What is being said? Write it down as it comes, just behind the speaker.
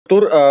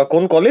তোর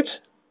কোন কলেজ?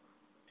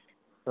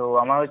 তো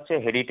আমার হচ্ছে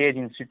heritage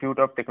institute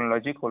of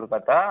technology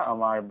Kolkata,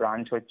 আমার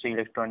ব্রাঞ্চ হচ্ছে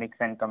electronics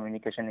and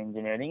communication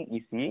engineering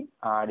EC.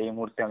 আর এই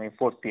মুহূর্তে আমি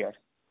 4th ইয়ার,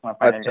 আমার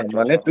ফাইনাল আচ্ছা, ইয়ার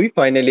মানে চলছে এখন। তুই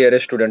ফাইনাল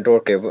ইয়ারের স্টুডেন্ট,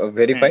 ওকে, হুম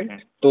ভেরিফাইড। হুম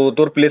তো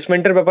তোর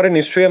প্লেসমেন্টের ব্যাপারে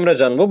নিশ্চয়ই আমরা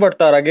জানবো, বাট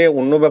তার আগে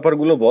অন্য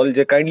ব্যাপারগুলো বল,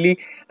 যে কাইন্ডলি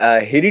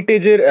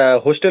হেরিটেজের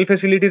হোস্টেল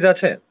ফেসিলিটিস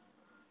আছে?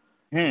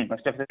 হুম,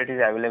 hostel facilities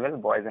available,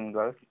 boys and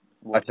girls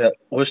both. আচ্ছা,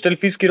 হোস্টেল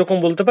ফিস কিরকম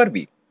বলতে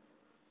পারবি?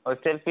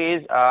 হোস্টেল ফিজ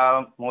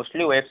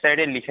মোস্টলি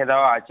ওয়েবসাইটে লিখে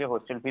দেওয়া আছে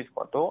হোস্টেল ফিজ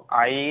কত।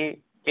 I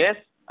guess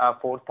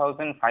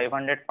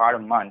 4,500 per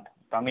month.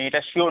 তো আমি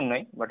এটা শিওর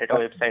নই, বাট এটা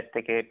ওয়েবসাইট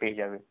থেকে পেয়ে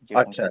যাবে যেরকম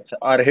আচ্ছা ফিজ। আচ্ছা,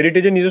 আর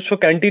হেরিটেজের নিজস্ব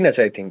ক্যান্টিন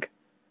আছে I think.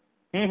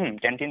 Hmm hmm,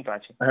 canteen তো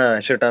আছে। হ্যাঁ,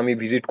 সেটা আমি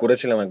ভিজিট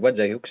করেছিলাম একবার,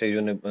 যাই হোক সেই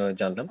জন্য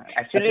জানলাম।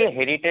 অ্যাকচুয়ালি আচ্ছা।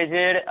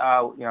 হেরিটেজের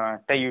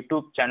একটা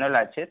ইউটিউব চ্যানেল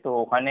আছে, তো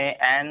ওখানে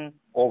an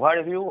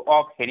overview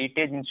of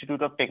heritage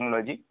institute of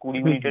technology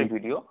 20 মিনিটের হুম।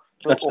 ভিডিও।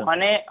 তো আচ্ছা।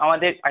 ওখানে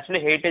আমাদের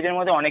অ্যাকচুয়ালি হেরিটেজের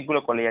মধ্যে অনেকগুলো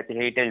কলেজ আছে,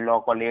 হেরিটেজ ল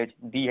কলেজ,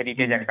 দি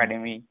হেরিটেজ হুম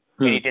একাডেমি,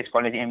 হুম হেরিটেজ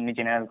কলেজ এমনি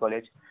জেনারেল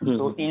কলেজ। হুম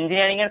তো হুম হুম।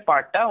 ইঞ্জিনিয়ারিং এর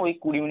পার্টটা ওই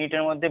 20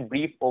 মিনিটের মধ্যে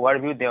ব্রিফ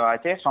ওভারভিউ দেওয়া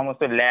আছে,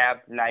 সমস্ত ল্যাব,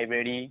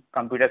 লাইব্রেরি,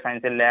 কম্পিউটার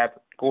সায়েন্সের ল্যাব,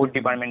 কোর হুম হুম।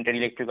 ডিপার্টমেন্টের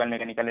electrical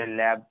মেকানিক্যালের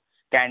lab,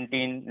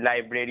 canteen,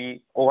 library,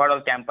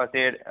 overall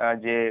ক্যাম্পাসের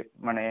যে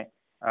মানে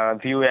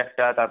ভিউ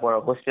একটা, তারপর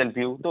হোস্টেল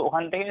ভিউ। তো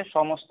ওখান থেকে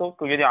সমস্ত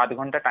কেউ যদি 8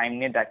 ঘন্টা টাইম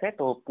নিয়ে দেখে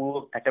তো পুরো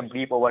একটা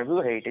ব্রিফ ওভারভিউ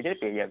হেরিটেজের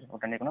পেয়ে যাবে,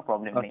 ওটা নিয়ে কোনো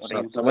প্রবলেম নেই, আচ্ছা ওটা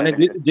আচ্ছা, ইউটিউবে মানে যে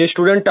অ্যাভেলেবেল। যে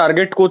স্টুডেন্ট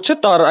টার্গেট করছে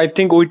তার আই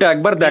থিঙ্ক ওইটা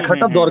একবার হুম হুম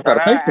দেখাটা হুম, দরকার,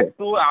 তারা তাই তো?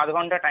 একটু 8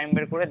 ঘন্টা টাইম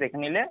বের করে দেখে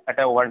নিলে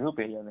একটা ওভারভিউ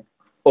পেয়ে যাবে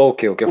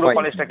ওকে ওকে, পুরো ফাইন।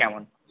 কলেজটা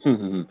কেমন। হুম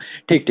হুম হুম।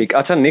 ঠিক ঠিক।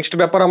 আচ্ছা, নেক্সট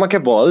ব্যাপার আমাকে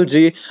বল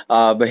যে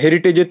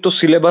হেরিটেজের তো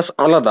সিলেবাস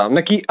আলাদা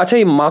নাকি? আচ্ছা,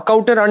 এই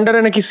মাকআউটের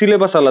আন্ডারে নাকি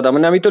সিলেবাস আলাদা?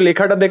 মানে আমি তো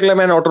লেখাটা দেখলাম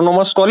অ্যান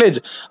অটোনমাস কলেজ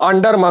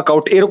আন্ডার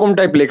মাকআউট এরকম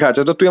টাইপ লেখা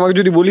আছে, তো তুই আমাকে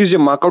যদি বলিস যে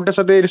মাকআউটের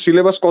সাথে এর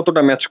সিলেবাস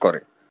কতটা ম্যাচ করে।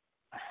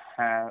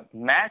 হ্যাঁ,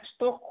 ম্যাচ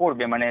তো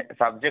করবে, মানে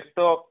সাবজেক্ট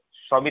তো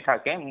সবই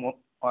থাকে।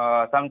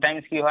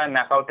 সামটাইমস কি হয়,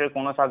 ম্যাকআউটের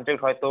কোনো সাবজেক্ট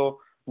হয়তো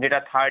যেটা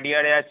থার্ড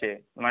ইয়ারে আছে,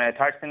 মানে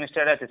থার্ড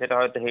সেমিস্টারে আছে, সেটা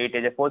হয়তো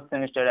হেরিটেজে 4th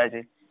সেমিস্টারে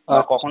আছে। বা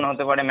আচ্ছা। কখনো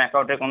হতে পারে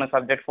ম্যাকআউটের কোনো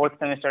সাবজেক্ট 4th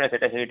সেমিস্টারে,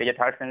 সেটা হেরিটেজে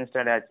 3rd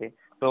সেমিস্টারে আছে।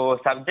 তো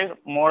সাবজেক্ট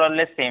মোর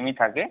অরলেস সেমই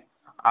থাকে।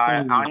 আর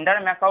হুম। আন্ডার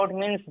ম্যাকআউট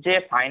মিনস যে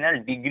ফাইনাল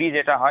ডিগ্রি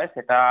যেটা হয়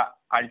সেটা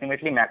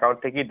আলটিমেটলি ম্যাকআউট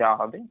থেকেই দেওয়া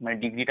হবে, মানে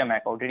ডিগ্রিটা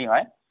ম্যাকআউটেরই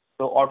হয়।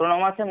 তো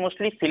অটোনমাসে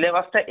মোস্টলি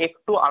সিলেবাসটা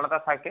একটু আলাদা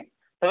থাকে,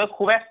 তবে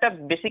খুব একটা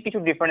বেশি কিছু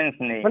ডিফারেন্স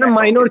নেই মানে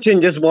মাইনর ম্যাকআউটের।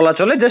 চেঞ্জেস বলা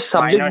চলে, যে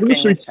সাবজেক্ট মাইনর গুলো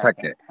চেঞ্জেস সুইচ থাকে,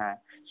 থাকে। হ্যাঁ।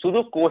 শুধু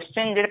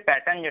কোশ্চেন যে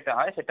প্যাটার্ন যেটা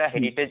হয় সেটা হুম।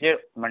 হেরিটেজের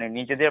মানে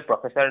নিজেদের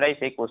প্রফেসররাই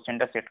সেই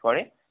কোশ্চেনটা সেট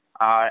করে।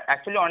 আর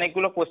অ্যাকচুয়ালি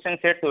অনেকগুলো কোশ্চেন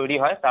সেট তৈরি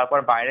হয়, তারপর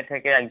বাইরে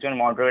থেকে একজন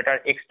মডারেটর,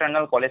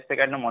 এক্সটার্নাল কলেজ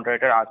থেকে একটা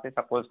মডারেটর আসে,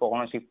 সাপোজ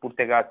কখনো শিবপুর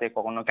থেকে আসে,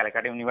 কখনো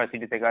ক্যালকাটা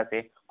ইউনিভার্সিটি থেকে আসে,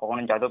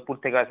 কখনো যাদবপুর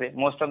থেকে আসে,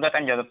 most of the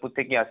time Jadavpur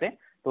থেকে আসে।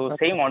 তো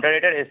সেই আচ্ছা।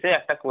 মডারেটর এসে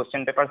একটা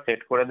কোশ্চেন পেপার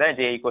সেট করে দেয়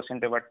যে এই কোশ্চেন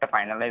পেপারটা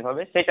ফাইনালাইজ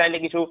হবে। সে চাইলে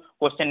কিছু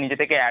কোশ্চেন নিজে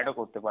থেকে অ্যাডও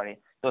করতে পারে।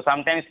 তো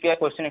সামটাইমস কি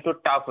হয়, কোশ্চেন একটু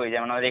টাফ হয়ে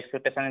যায়, মানে আমাদের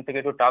এক্সপেকটেশনের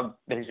থেকে একটু টাফ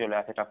বেশি চলে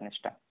আসে,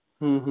 টাফনেসটা।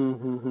 হুম হুম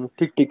হুম হুম,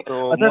 ঠিক ঠিক। তো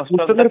আচ্ছা, মোস্ট অফ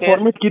দ্য কোশ্চেনের কেস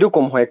ফরম্যাট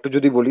কিরকম হয় একটু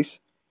যদি বলিস।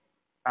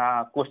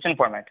 কোশ্চেন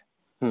ফরম্যাট,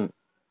 হুম।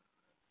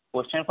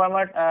 কোশ্চেন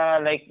ফরম্যাট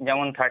লাইক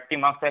যেমন 30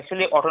 মার্কস।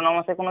 অ্যাকচুয়ালি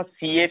অটোনমাসে কোনো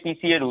সিএ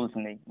পিসিএ রুলস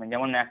নেই, মানে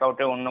যেমন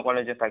ম্যাকআউটে অন্য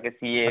কলেজে থাকে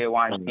CA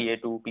 1, CA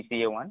 2,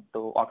 PCA 1। তো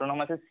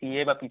অটোনমাসে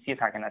সিএ বা পিসিএ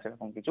থাকে না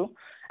সেরকম কিছু।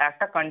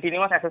 একটা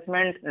continuous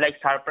assessment like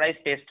surprise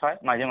test হয়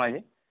মাঝে মাঝে।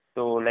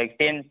 তো লাইক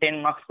 10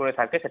 মার্কস করে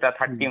থাকে, সেটা হুম।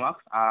 30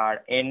 মার্কস। আর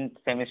এন্ড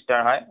সেমিস্টার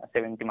হয়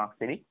 70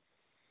 মার্কসেরই।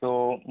 তো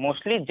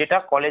মোস্টলি যেটা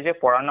কলেজে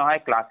পড়ানো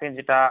হয়, ক্লাসে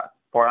যেটা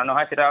পড়ানো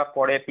হয় সেটা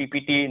পরে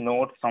পিপিটি,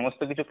 নোটস সমস্ত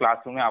কিছু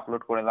ক্লাসরুমে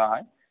আপলোড করে দেওয়া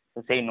হয়। তো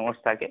সেই নোটস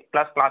থাকে,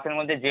 প্লাস ক্লাসের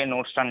মধ্যে যে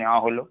নোটসটা নেওয়া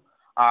হলো।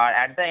 আর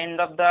at the end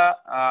of the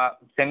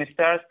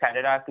semester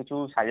স্যারেরা কিছু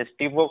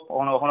সাজেস্টিভও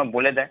কখনো কখনো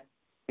বলে দেয়,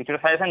 কিছুটা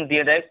সাজেশন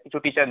দিয়ে দেয়। কিছু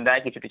টিচার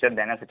দেয়, কিছু টিচার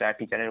দেয় না, সেটা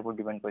টিচারের উপর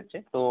ডিপেন্ড করছে।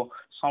 তো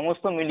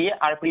সমস্ত মিলিয়ে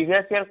আর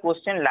প্রিভিয়াস ইয়ার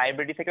কোশ্চেন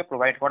লাইব্রেরি থেকে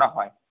প্রোভাইড করা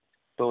হয়।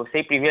 তো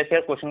সেই প্রিভিয়াস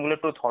ইয়ার কোশ্চেনগুলো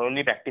একটু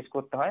থরলি প্র্যাকটিস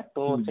করতে হয়,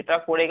 তো হুম। সেটা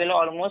করে গেলে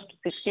অলমোস্ট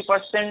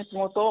 60%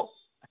 মতো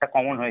একটা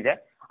কমন হয়ে যায়।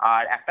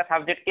 আর একটা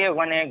সাবজেক্টকে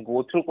মানে গো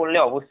থ্রু করলে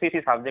অবশ্যই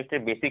সেই সাবজেক্টের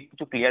বেসিক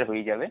কিছু ক্লিয়ার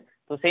হয়ে যাবে।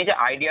 তো সেই যে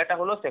আইডিয়াটা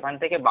হলো, সেখান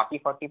থেকে বাকি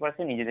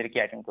 40% নিজেদেরকে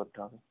অ্যাটেন্ড করতে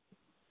হবে।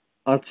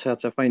 আচ্ছা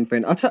আচ্ছা, ফাইন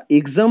ফাইন। আচ্ছা,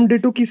 এক্সাম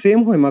ডেটও কি সেম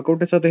হয়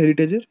মাকআউটের সাথে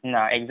হেরিটেজের?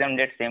 না, এক্সাম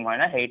ডেট সেম হয়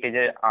না,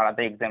 হেরিটেজের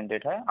আলাদা এক্সাম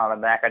ডেট হয়,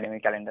 আলাদা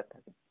একাডেমিক ক্যালেন্ডার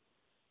থাকে।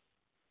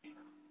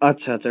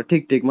 আচ্ছা আচ্ছা,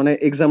 ঠিক ঠিক, মানে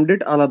এক্সাম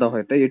ডেট আলাদা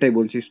হয়, তাই এটাই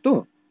বলছিস তো?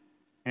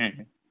 হুম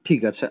হুম।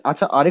 ঠিক আছে।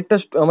 আচ্ছা, আরেকটা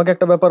আমাকে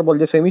একটা ব্যাপার বল,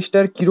 যে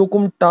সেমিস্টার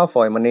কিরকম টাফ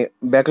হয়, মানে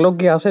ব্যাকলগ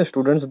কি আসে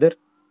স্টুডেন্টসদের?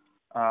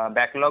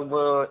 ব্যাকলগ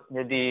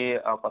যদি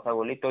কথা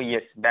বলি, তো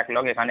ইয়েস,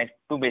 ব্যাকলগ এখানে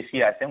একটু বেশি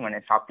আছে। মানে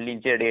সাপ্লির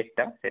যে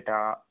রেটটা সেটা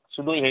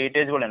শুধু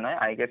হেরিটেজ বলে নয়,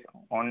 আই গেস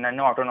অন্যান্য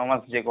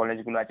অটোনমাস যে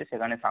কলেজগুলো আছে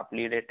সেখানে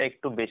সাপ্লির রেটটা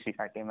একটু বেশি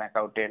থাকে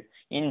ম্যাকআউটের,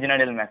 ইন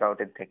জেনারেল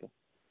ম্যাকআউটের থেকে।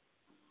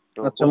 তো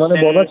আচ্ছা, মানে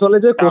কোশ্চেন বলা চলে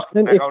যে টাফ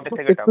কোশ্চেন ম্যাকআউটের একটু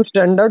থেকে একটু টাফ।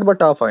 স্ট্যান্ডার্ড বা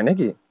টাফ হয়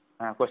নাকি?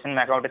 হ্যাঁ, কোশ্চেন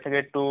ম্যাকআউটের থেকে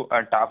একটু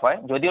টাফ হয়,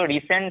 যদিও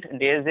রিসেন্ট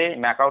ডেজে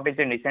ম্যাকআউটের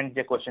যে রিসেন্ট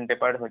যে কোশ্চেন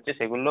পেপার হচ্ছে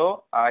সেগুলো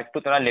একটু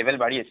তারা লেভেল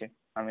বাড়িয়েছে,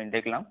 আমি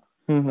দেখলাম।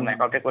 হুম তো হুম হুম।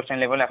 ম্যাকআউটের কোশ্চেন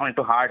লেভেল এখন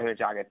একটু হার্ড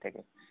হয়েছে আগের থেকে।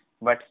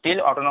 But still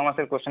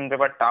অটোনমাসের question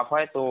paper tough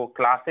হয়, তো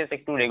ক্লাসেস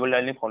একটু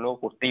রেগুলারলি ফলো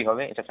করতেই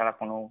হবে, এটা ছাড়া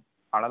কোনো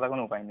আলাদা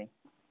কোনো উপায় নেই।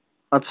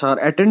 আচ্ছা, আর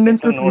একটু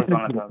অ্যাটেন্ডেন্সের নোটস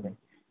বানাতে হবে।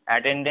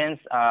 অ্যাটেন্ডেন্স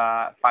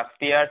ফার্স্ট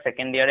ইয়ার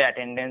সেকেন্ড ইয়ারে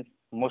অ্যাটেন্ডেন্স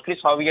মোস্টলি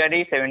সব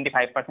ইয়ারেই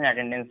 75%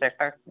 অ্যাটেন্ডেন্সের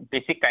একটা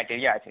বেসিক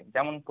ক্রাইটেরিয়া আছে,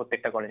 যেমন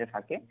প্রত্যেকটা কলেজে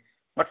থাকে।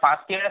 But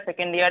first year R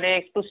second ইয়ারে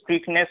একটু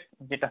স্ট্রিক্টনেস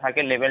যেটা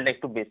থাকে লেভেলটা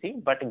একটু বেশি,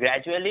 বাট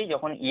গ্র্যাজুয়ালি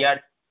যখন ইয়ার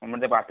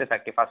আমাদের বাড়তে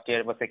থাকে ফার্স্ট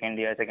ইয়ার বা সেকেন্ড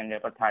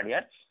ইয়ার বা থার্ড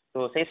ইয়ার, তো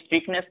সেই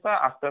স্ট্রিক্টনেসটা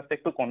আস্তে আস্তে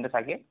একটু কমতে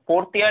থাকে।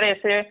 ফোর্থ ইয়ারে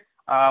এসে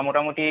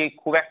মোটামুটি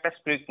খুব একটা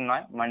স্ট্রিক্ট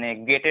নয়, মানে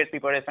গেটের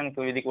প্রিপারেশন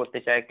কেউ যদি করতে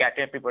চায়,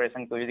 ক্যাটের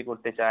প্রিপারেশন কেউ যদি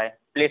করতে চায়,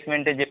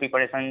 প্লেসমেন্টের যে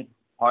প্রিপারেশন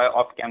হয়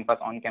অফ ক্যাম্পাস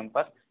অন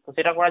ক্যাম্পাস, তো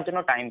সেটা করার জন্য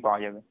টাইম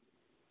পাওয়া যাবে।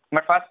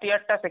 বাট ফার্স্ট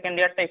ইয়ারটা সেকেন্ড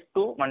ইয়ারটা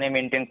একটু মানে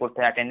মেনটেন করতে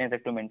হয়, অ্যাটেন্ডেন্স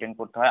একটু মেনটেন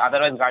করতে হয়,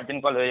 আদারওয়াইজ গার্জেন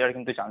কল হয়ে যাওয়ার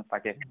কিন্তু চান্স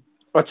থাকে।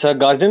 আচ্ছা,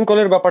 গার্জেন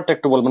কলের ব্যাপারটা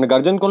একটু বল, মানে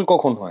গার্জেন কল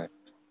কখন হয়?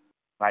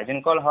 গার্জেন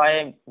কল হয়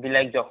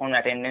লাইক যখন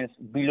অ্যাটেন্ডেন্স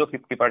বিলো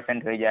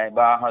 50% হয়ে যায়,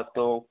 বা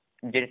হয়তো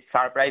যে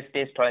সারপ্রাইজ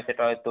টেস্ট হয়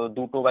সেটা হয়তো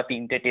দুটো বা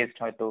তিনটে টেস্ট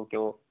হয়তো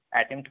কেউ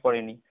অ্যাটেম্প্ট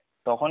করেনি,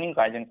 তখনই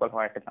গার্জেন কল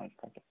হওয়ার একটা চান্স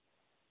থাকে।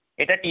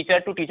 এটা টিচার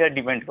টু টিচার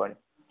ডিপেন্ড করে।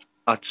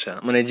 আচ্ছা,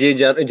 মানে যে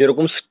যার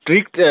যেরকম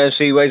স্ট্রিক্ট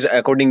সেই ওয়াইজ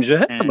অ্যাকর্ডিং যে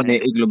হ্যাঁ, হুম মানে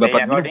হুম, এগুলো সেই ব্যাপার।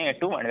 অ্যাকর্ডিং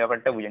একটু মানে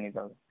ব্যাপারটা বুঝে নিতে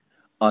হবে।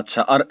 আচ্ছা,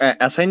 আর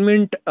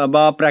অ্যাসাইনমেন্ট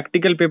বা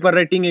প্র্যাকটিক্যাল পেপার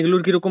রাইটিং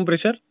এগুলোর কিরকম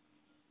প্রেশার?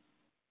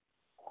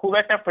 খুব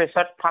একটা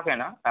প্রেশার থাকে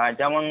না,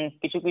 যেমন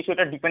কিছু কিছু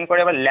এটা ডিপেন্ড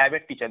করে আবার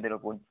ল্যাবের টিচারদের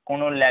ওপর।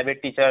 কোনো ল্যাবের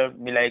টিচার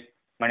লাইক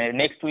মানে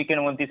নেক্সট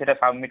উইকের মধ্যে সেটা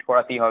সাবমিট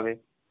করাতেই হবে,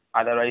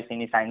 আদারওয়াইজ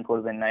তিনি সাইন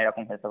করবেন না,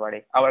 এরকম হতে পারে।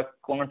 আবার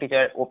কোনো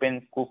টিচার ওপেন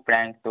খুব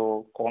ফ্র্যাঙ্ক, তো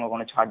কোনো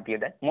কোনো ছাড়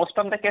দিয়ে দেয়, মোস্ট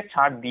অফ দ্য কেস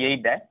ছাড় দিয়েই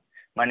দেয়।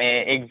 মানে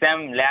এক্সাম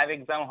ল্যাব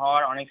এক্সাম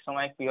হওয়ার অনেক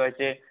সময় কি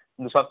হয়েছে,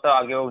 2 সপ্তাহ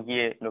আগেও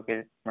গিয়ে লোকের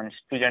মানে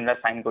স্টুডেন্টরা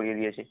সাইন করিয়ে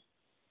দিয়েছে,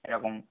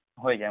 এরকম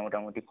হয়ে যায়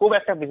মোটামুটি। খুব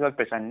একটা বেশিরভাগ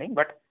প্রেশার নেই,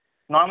 বাট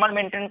নর্মাল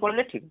মেনটেন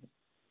করলে ঠিক।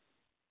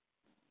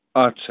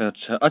 আচ্ছা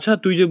আচ্ছা আচ্ছা,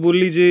 তুই যে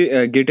বললি যে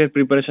গেটের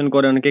প্রিপারেশন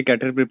করে, অনেকে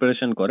ক্যাটের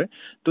প্রিপারেশন করে,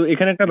 তো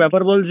এখানে একটা হুম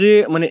ব্যাপার বল যে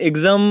মানে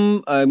এক্সাম,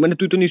 মানে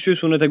তুই তো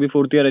নিশ্চয়ই শুনে থাকবি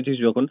ফোর্থ ইয়ার আছিস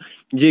যখন,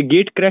 যে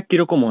গেট ক্র্যাক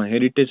কিরকম হয়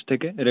হেরিটেজ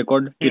থেকে,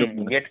 রেকর্ড হুম, কিরকম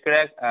হয়? Gate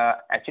crack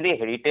actually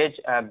heritage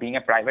being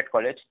a private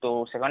college, তো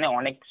সেখানে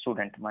অনেক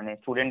স্টুডেন্ট, মানে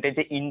স্টুডেন্টের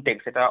যে ইনটেক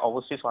সেটা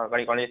অবশ্যই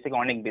সরকারি কলেজ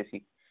থেকে অনেক বেশি।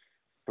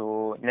 তো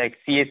লাইক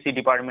সিএসসি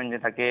ডিপার্টমেন্ট যে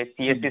থাকে, হুম।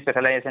 সিএসসি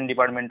স্পেশালাইজেশন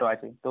ডিপার্টমেন্টও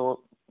আছে। তো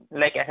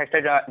লাইক এক একটা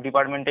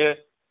ডিপার্টমেন্টে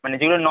মানে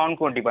যেগুলো নন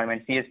কোর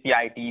ডিপার্টমেন্ট সিএসসি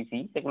আইটিইসি,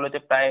 সেগুলোতে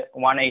প্রায়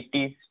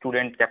 180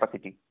 স্টুডেন্ট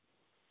ক্যাপাসিটি।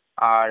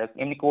 আর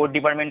এমনি কোর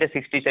ডিপার্টমেন্টে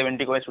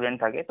 60-70 করে স্টুডেন্ট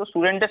থাকে, তো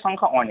স্টুডেন্টের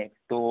সংখ্যা অনেক।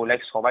 তো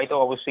লাইক সবাই তো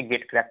অবশ্যই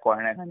গেট ক্র্যাক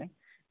করে না এখানে,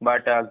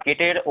 বাট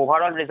গেটের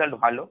ওভারঅল রেজাল্ট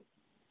ভালো।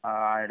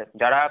 আর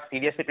যারা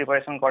সিরিয়াসলি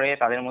প্রিপারেশন করে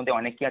তাদের মধ্যে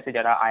অনেকেই আছে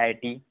যারা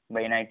আইআইটি বা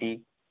এনআইটি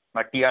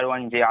বা টিআর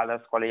 1 যে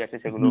আদার্স কলেজ আছে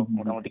সেগুলো হুম, হুম, হুম।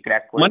 মোটামুটি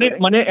ক্র্যাক করে মানে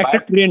বেরোয়। মানে একটা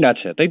বায়ো ট্রেন্ড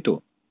আছে, তাই তো?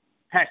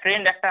 হ্যাঁ,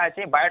 ট্রেন্ড একটা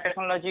আছে।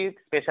 বায়োটেকনোলজি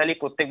স্পেশালি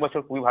প্রত্যেক বছর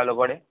খুবই ভালো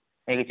করে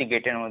দেখেছি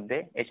গেটের মধ্যে।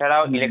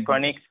 এছাড়াও হুম, হুম, হুম।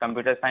 ইলেকট্রনিক্স,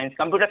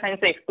 কম্পিউটার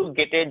সায়েন্সে একটু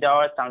গেটে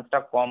যাওয়ার চান্সটা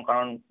কম,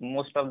 কারণ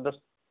মোস্ট অফ দ্য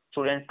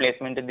স্টুডেন্ট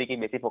প্লেসমেন্টের দিকে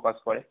বেশি ফোকাস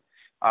করে।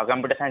 আর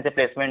কম্পিউটার সায়েন্সে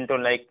প্লেসমেন্টও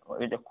লাইক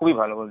খুবই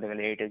ভালো বলতে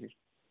গেলে এইটাই।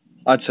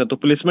 আচ্ছা, তো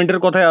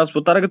প্লেসমেন্টের কথায় আসবো,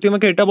 তার আগে তুই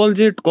আমাকে এটা বল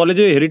যে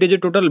কলেজে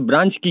হেরিটেজের টোটাল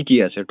ব্রাঞ্চ কি কি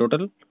আছে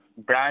total?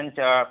 Branch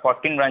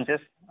 14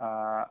 branches,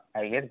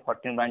 I guess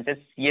 14 branches.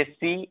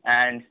 CSC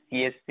and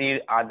সিএসসির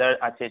আদার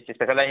আছে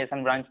স্পেশালাইজেশন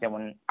ব্রাঞ্চ,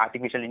 যেমন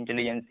artificial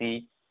ইন্টেলিজেন্সি,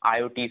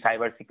 IoT,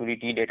 cyber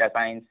security, data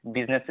science,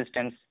 business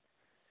systems.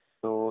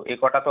 তো এ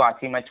কটা তো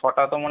আছেই, মানে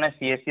 6টা তো মনে হয়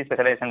সিএসসি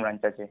স্পেশালাইজেশন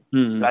ব্রাঞ্চ আছে।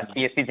 হুম, হুম, প্লাস হুম।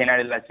 সিএসসি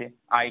জেনারেল আছে,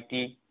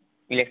 IT,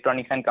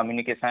 electronics and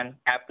communication,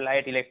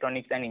 applied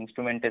electronics and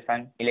instrumentation,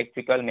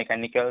 electrical,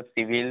 mechanical,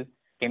 civil,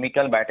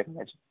 chemical,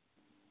 biotechnology.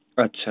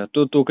 আচ্ছা, তো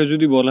তোকে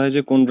যদি বলা হয়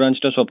যে কোন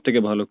ব্রাঞ্চটা সব থেকে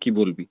ভালো, কি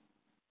বলবি?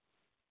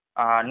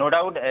 নো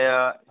ডাউট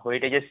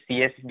হেরিটেজের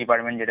সিএস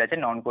ডিপার্টমেন্ট যেটা আছে,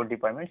 নন core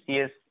department,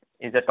 CS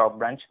is the top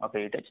branch of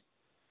heritage.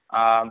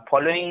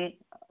 Following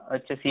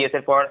হচ্ছে সিএস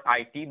এর পর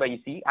আইটি বা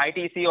EC,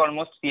 IT EC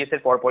almost CS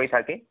এর পরপরই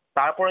থাকে।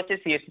 তারপর হচ্ছে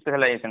সিএসসি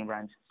স্পেশালাইজেশন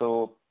ব্রাঞ্চ। তো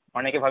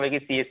অনেকে ভাবে কি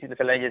CSC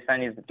specialisation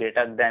is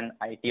greater than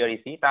IT R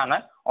EC, তা না।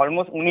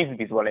 অলমোস্ট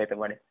 19-20 বলা যেতে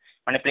পারে,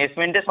 মানে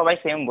প্লেসমেন্টে সবাই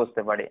সেম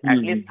বসতে পারে। হুম, হুম,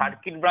 অ্যাটলিস্ট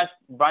সার্কিট ব্রাঞ্চ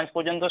ব্রাঞ্চ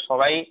পর্যন্ত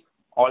সবাই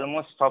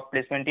অলমোস্ট সব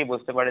প্লেসমেন্টই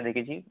বসতে পারে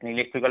দেখেছি,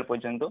 ইলেকট্রিক্যাল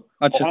পর্যন্ত।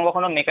 আচ্ছা। কখনো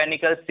কখনো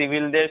মেকানিক্যাল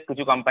সিভিলদের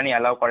কিছু কোম্পানি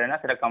অ্যালাউ করে না,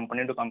 সেটা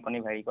কোম্পানি টু কোম্পানি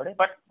ভ্যারি করে,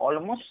 বাট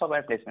অলমোস্ট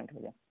সবার প্লেসমেন্ট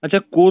হয়ে যায়। আচ্ছা,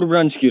 কোর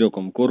ব্রাঞ্চ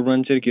কিরকম, কোর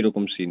ব্রাঞ্চের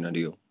কিরকম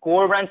সিনারিও?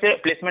 কোর ব্রাঞ্চে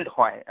প্লেসমেন্ট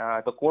হয়,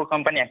 তো কোর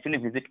কোম্পানি অ্যাকচুয়ালি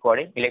ভিজিট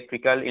করে,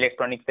 ইলেকট্রিক্যাল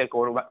ইলেকট্রনিক্সের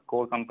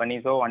কোর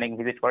কোম্পানিজও অনেক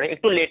ভিজিট করে,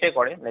 একটু লেটে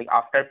করে, like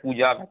after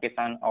Puja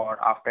vacation or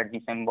after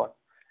December.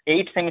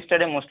 8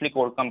 সেমিস্টারে মোস্টলি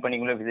কোর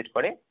কোম্পানিগুলো ভিজিট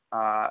করে।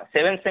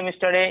 7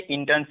 সেমিস্টারে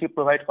ইন্টার্নশিপ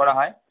প্রোভাইড করা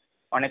হয়।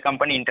 অনেক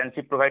কোম্পানি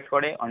ইন্টার্নশিপ প্রোভাইড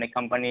করে, অনেক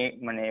কোম্পানি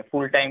মানে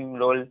ফুল টাইম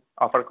রোল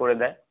অফার করে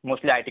দেয়।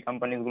 মোস্টলি আইটি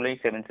কোম্পানিগুলোই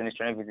 7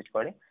 সেমিস্টারে ভিজিট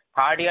করে।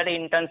 থার্ড ইয়ারে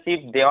ইন্টার্নশিপ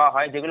দেওয়া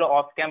হয়, যেগুলো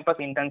অফ ক্যাম্পাস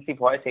ইন্টার্নশিপ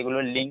হয়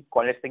সেগুলোর লিঙ্ক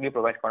কলেজ থেকে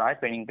প্রোভাইড করা হয়,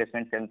 ট্রেনিং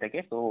প্লেসমেন্ট সেল থেকে,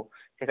 তো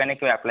সেখানে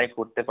কেউ অ্যাপ্লাই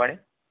করতে পারে।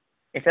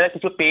 এছাড়া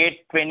কিছু পেড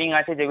ট্রেনিং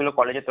আছে যেগুলো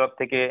কলেজের তরফ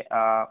থেকে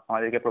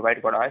আমাদেরকে প্রোভাইড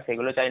করা হয়,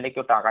 সেগুলো চাইলে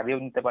কেউ টাকা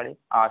দিয়েও নিতে পারে।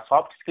 আর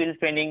সফট স্কিল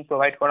ট্রেনিং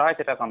প্রোভাইড করা হয়,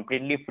 সেটা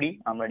কমপ্লিটলি ফ্রি।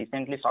 আমরা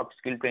রিসেন্টলি সফট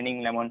স্কিল ট্রেনিং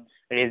যেমন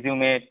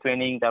রেজিউমে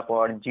ট্রেনিং,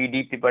 তারপর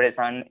জিডি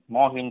প্রিপারেশন,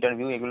 মক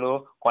ইন্টারভিউ, এগুলো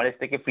কলেজ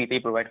থেকে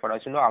ফ্রিতেই প্রোভাইড করা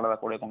হয়েছিল, আলাদা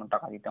করে কোনো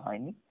টাকা দিতে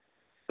হয়নি।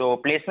 তো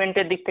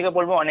প্লেসমেন্টের দিক থেকে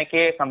বলবো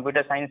অনেকে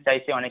কম্পিউটার সায়েন্স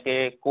চাইছে, অনেকে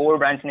কোর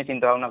ব্রাঞ্চ নিয়ে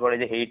চিন্তা ভাবনা করে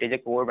যে হেরিটেজে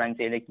কোর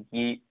ব্রাঞ্চে এলে কি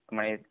কি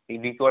মানে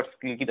রিকোয়ার্ড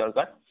স্কিল কি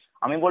দরকার।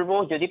 আমি বলবো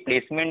যদি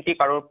প্লেসমেন্টই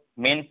কারোর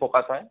মেন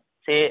ফোকাস হয়,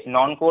 সে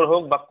নন কোর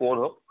হোক বা কোর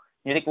হোক,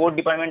 যদি কোর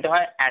ডিপার্টমেন্টে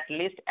হয়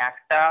অ্যাটলিস্ট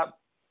একটা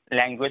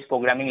language,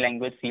 programming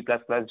language C++,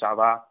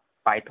 Java,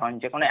 Python,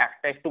 যে কোনো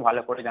একটা একটু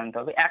ভালো করে জানতে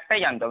হবে,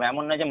 একটাই জানতে হবে,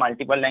 এমন নয় যে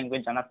মাল্টিপল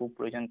ল্যাঙ্গুয়েজ জানা খুব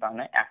প্রয়োজন, তা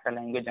নয়, একটা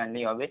ল্যাঙ্গুয়েজ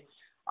জানলেই হবে।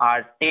 আর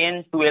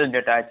 10-12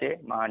 যেটা আছে,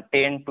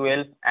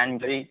 10-12 অ্যান্ড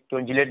যদি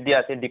জিলেট দিয়ে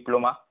আছে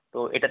ডিপ্লোমা, তো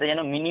এটাতে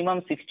যেন মিনিমাম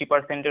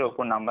 60%-এর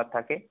ওপর নাম্বার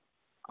থাকে।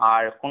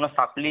 আর কোনো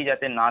সাপ্লি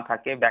যাতে না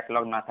থাকে,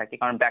 ব্যাকলগ না থাকে,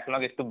 কারণ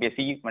ব্যাকলগ একটু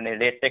বেশি, মানে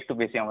রেটটা একটু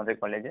বেশি আমাদের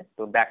কলেজে,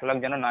 তো ব্যাকলগ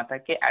যেন না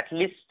থাকে,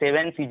 অ্যাটলিস্ট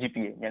 7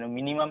 CGPA যেন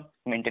মিনিমাম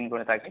মেনটেন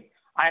করে থাকে।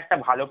 আর একটা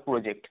ভালো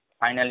প্রজেক্ট,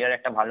 ফাইনাল ইয়ার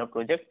একটা ভালো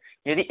প্রজেক্ট,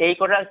 যদি এই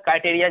কটা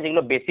ক্রাইটেরিয়া,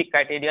 যেগুলো বেসিক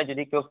ক্রাইটেরিয়া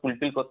যদি কেউ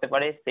ফুলফিল করতে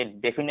পারে, সে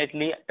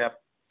ডেফিনেটলি একটা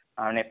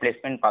মানে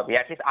প্লেসমেন্ট পাবে,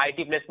 অ্যাটলিস্ট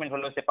আইটি প্লেসমেন্ট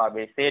হলেও সে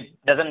পাবে, সে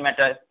doesn't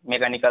matter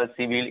mechanical,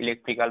 civil,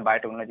 electrical,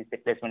 biotechnology, say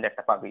placement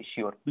একটা পাবে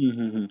শিওর। হুম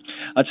হুম হুম।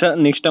 আচ্ছা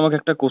নেক্সট আমাকে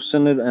একটা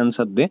কোশ্চেনের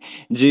অ্যান্সার দে,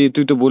 যে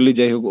তুই তো বললি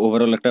যাই হোক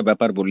ওভারঅল একটা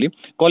ব্যাপার বললি,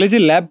 কলেজে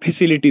ল্যাব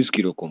ফেসিলিটিস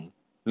কিরকম?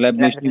 Lab lab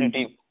machine?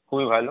 ফেসিলিটি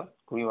খুবই ভালো,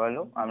 খুবই ভালো।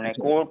 মানে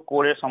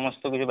কোরের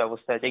সমস্ত কিছু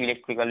ব্যবস্থা আছে,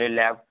 ইলেকট্রিক্যালের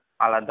ল্যাব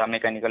আলাদা,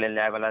 মেকানিক্যালের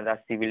ল্যাব আলাদা,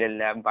 সিভিলের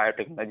ল্যাব,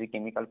 বায়োটেকনোলজি,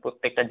 কেমিক্যাল,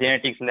 প্রত্যেকটা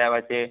জেনেটিক্স ল্যাব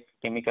আছে,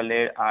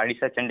 কেমিক্যালের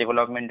রিসার্চ অ্যান্ড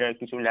ডেভেলপমেন্টের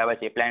কিছু ল্যাব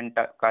আছে, plant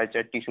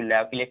culture tissue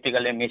lab,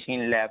 ইলেকট্রিক্যালের machine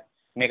lab,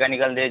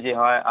 মেকানিক্যালদের যে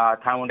হয়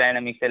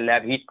থার্মোডাইনামিক্সের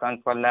lab, heat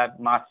transfer lab,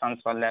 mass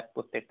transfer lab,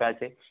 প্রত্যেকটা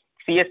আছে।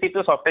 সিএসসি তো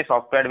সবটাই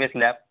software base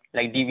lab,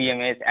 like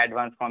DBMS,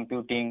 advance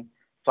computing,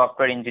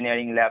 software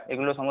engineering lab,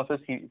 এগুলো সমস্ত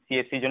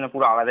সিএসসির জন্য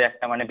পুরো আলাদা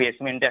একটা মানে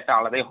বেসমেন্টে একটা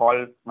আলাদাই হল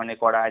মানে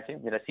করা আছে,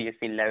 যেটা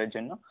সিএসসি ল্যাবের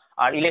জন্য।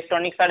 আর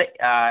ইলেকট্রনিক্স আর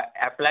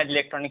অ্যাপ্লাইড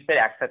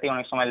ইলেকট্রনিক্সের একসাথেই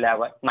অনেক সময় ল্যাব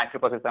হয়, মাইক্রো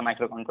প্রসেসর,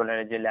 মাইক্রো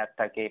কন্ট্রোলারের যে ল্যাব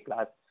থাকে,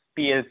 প্লাস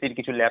পিএলসির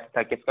কিছু ল্যাব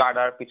থাকে,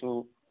 স্কাডার কিছু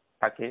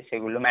থাকে,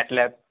 সেগুলো ম্যাট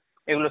ল্যাব,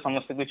 এগুলো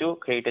সমস্ত কিছু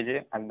হেরিটেজে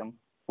একদম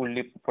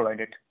ফুললি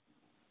প্রোভাইডেড।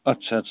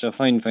 আচ্ছা আচ্ছা,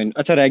 ফাইন ফাইন।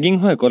 আচ্ছা র্যাগিং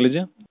হয়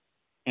কলেজে?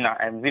 না,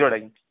 জিরো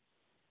র্যাগিং।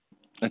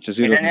 আচ্ছা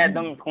জিরো। এটা নিয়ে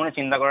একদম কোনো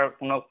চিন্তা করার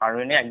কোনো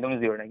কারণ নেই, একদম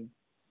জিরো র্যাগিং।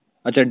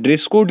 আচ্ছা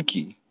ড্রেস কোড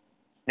কি?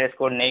 ড্রেস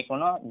কোড নেই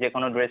কোনো, যে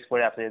কোনো ড্রেস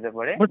পরে আসা যেতে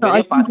পারে, বাট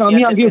আই যদিও থিঙ্ক ফার্স্ট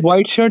আমি ইয়ার আগে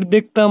হোয়াইট শার্ট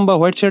দেখতাম, বা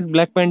হোয়াইট শার্ট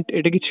ব্ল্যাক প্যান্ট,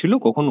 এটা কি ছিল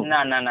কখনো?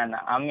 না না না না,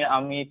 আমি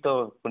আমি তো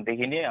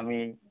দেখিনি, আমি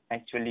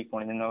অ্যাকচুয়ালি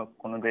কোনোদিনও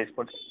কোনো ড্রেস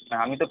কোড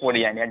আমি তো পরে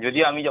যাইনি। আর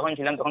যদিও আমি যখন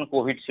ছিলাম তখন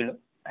কোভিড ছিল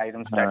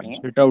একদম হ্যাঁ স্টার্টিং এ।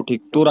 সেটাও ঠিক,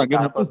 তো তোর আগে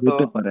হয়তো তারপর তো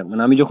হতে পারে,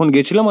 মানে আমি যখন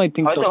গেছিলাম আই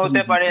থিঙ্ক হয়তো তখন।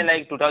 হতে পারে,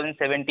 লাইক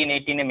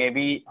 2017-18-এ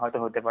মেবি হয়তো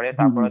হতে পারে, হুম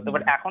তারপর হুম হয়তো, হুম।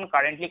 বাট এখন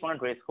কারেন্টলি কোনো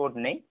ড্রেস কোড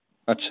নেই,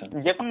 আচ্ছা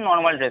যে কোনো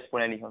নর্মাল ড্রেস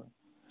পরে এলেই হবে।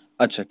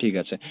 আচ্ছা ঠিক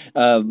আছে,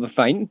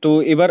 ফাইন। তো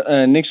এবার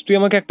নেক্সট তুই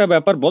আমাকে একটা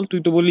ব্যাপার বল,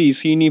 তুই তো বললি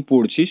ইসি নিয়ে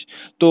পড়ছিস,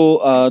 তো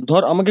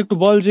ধর আমাকে একটু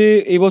বল যে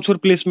এবছর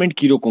প্লেসমেন্ট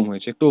কিরকম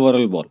হয়েছে, একটু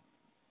ওভারঅল বল।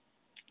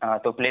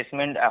 তো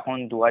প্লেসমেন্ট এখন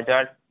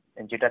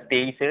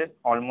 2023-এর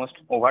অলমোস্ট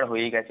ওভার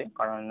হয়েই গেছে,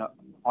 কারণ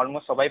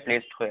অলমোস্ট সবাই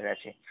প্লেসড হয়ে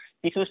গেছে।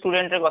 কিছু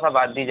স্টুডেন্টের কথা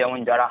বাদ দিই, যেমন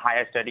যারা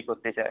হায়ার স্টাডি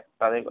করতে চায়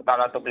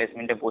তারা তো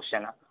প্লেসমেন্টে বসছে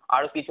না।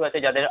 আরও কিছু আছে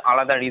যাদের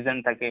আলাদা রিজন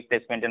থাকে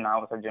প্লেসমেন্টে না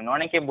বসার জন্য,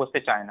 অনেকে বসতে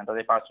চায় না,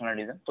 তাদের পার্সোনাল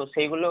রিজন। তো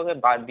সেইগুলোকে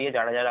বাদ দিয়ে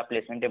যারা যারা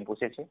প্লেসমেন্টে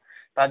বসেছে,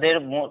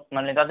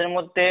 মানে তাদের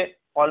মধ্যে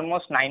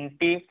অলমোস্ট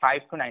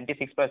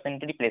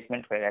 95-96%-এরই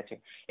প্লেসমেন্ট হয়ে গেছে।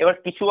 এবার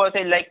কিছু আছে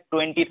লাইক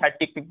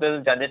 20-30 পিপল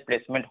যাদের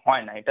প্লেসমেন্ট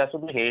হয় না, এটা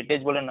শুধু হেরিটেজ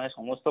বলে নয়,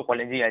 সমস্ত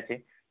কলেজেই আছে,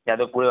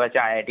 যাদবপুরেও আছে,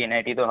 আইআইটি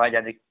এনআইটি তো হয়,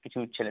 যাদের কিছু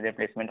ছেলেদের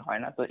প্লেসমেন্ট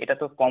হয় না, তো এটা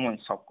তো কমন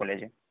সব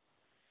কলেজে।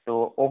 তো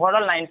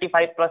overall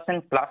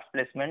 95% plus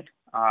placement.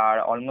 R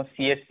almost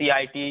CSC,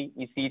 IT,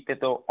 ইসিতে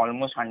তো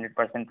অলমোস্ট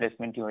 100%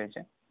 প্লেসমেন্টই হয়েছে।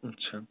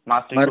 আচ্ছা।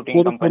 মাস আর রিক্রুটিং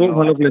কোরও কোরও কোম্পানিও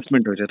ভালো আছে।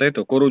 প্লেসমেন্ট হয়েছে তাই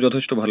তো? কোরও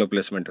যথেষ্ট ভালো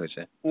প্লেসমেন্ট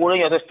হয়েছে? পুরো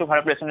যথেষ্ট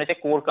ভালো প্লেসমেন্ট আছে,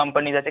 কোর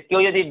কোম্পানিজ আছে। কেউ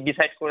যদি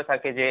ডিসাইড করে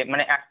থাকে যে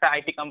মানে একটা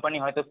আইটি কোম্পানি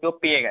হয়তো কেউ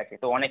পেয়ে গেছে,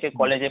 তো অনেকে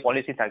কলেজে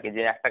পলিসি থাকে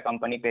যে একটা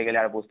কোম্পানি পেয়ে গেলে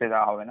আর বসতে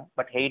দেওয়া হবে না,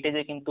 বাট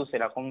হেরিটেজে কিন্তু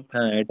সেরকম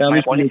হ্যাঁ এটা আমি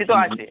মানে পলিসি শুনেছি। তো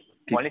আছে,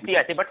 ঠিক পলিসি ঠিক।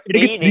 আছে, বাট এটা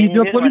কি সেই থ্রি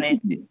জব রেঞ্জের মানে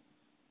পলিসি কি?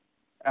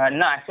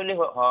 না, অ্যাকচুয়ালি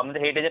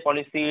আমাদের হেরিটেজের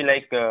পলিসি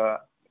লাইক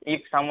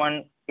ইফ সামওয়ান,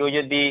 কেউ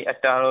যদি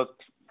একটা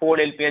 4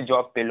 LPA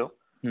জব পেলো,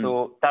 হুম। তো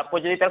তারপর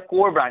যদি তার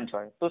কোর ব্রাঞ্চ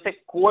হয়, তো সে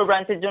কোর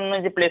ব্রাঞ্চের জন্য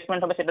যে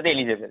প্লেসমেন্ট হবে সেটাতে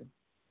এলিজেবল,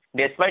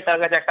 ডেসপাইট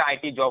তার কাছে একটা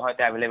আইটি জব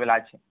হয়তো অ্যাভেলেবেল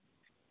আছে,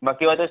 বা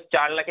কেউ হয়তো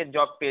 4 লাখের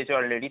জব পেয়েছে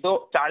অলরেডি, তো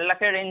 4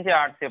 লাখের রেঞ্জে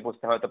আর সে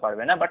বসতে হয়তো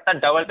পারবে না, বাট তার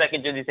ডাবল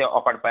প্যাকেজ যদি সে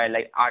অফার পায়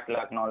লাইক 8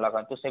 লাখ 9 লাখ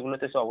হয়, তো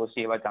সেগুলোতে সে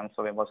অবশ্যই এবার চান্স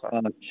হবে বসার।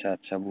 আচ্ছা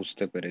আচ্ছা,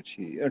 বুঝতে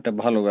পেরেছি। এটা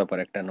ভালো ব্যাপার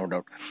একটা, নো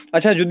ডাউট।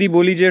 আচ্ছা যদি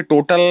বলি যে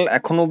টোটাল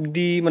এখন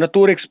অবধি মানে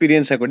তোর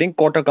এক্সপিরিয়েন্স অ্যাকর্ডিং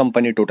কটা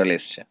কোম্পানি টোটাল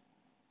এসছে?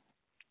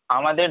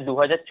 আমাদের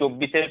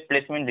 2024-এর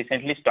প্লেসমেন্ট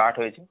রিসেন্টলি স্টার্ট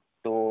হয়েছে,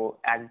 তো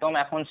একদম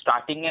এখন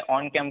স্টার্টিংয়ে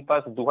on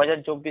campus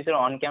 2024-এর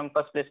on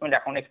campus placement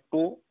এখন একটু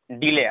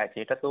ডিলে আছে।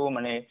 এটা তো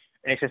মানে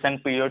রিসেশন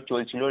পিরিয়ড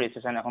চলছিল,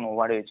 রিসেশন এখন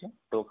ওভার হয়েছে,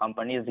 তো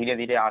কোম্পানিজ ধীরে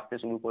ধীরে আসতে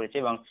শুরু করেছে,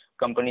 এবং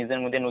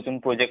কোম্পানিজের মধ্যে নতুন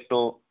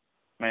প্রজেক্টও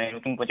মানে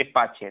নতুন প্রজেক্ট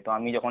পাচ্ছে। তো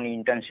আমি যখন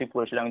ইন্টার্নশিপ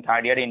করেছিলাম, আমি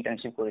 3rd ইয়ারে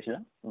ইন্টার্নশিপ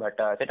করেছিলাম, বাট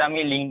সেটা আমি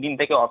লিঙ্কডইন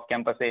থেকে অফ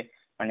ক্যাম্পাসে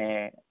মানে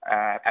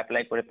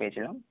অ্যাপ্লাই করে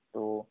পেয়েছিলাম।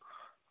 তো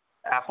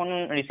এখন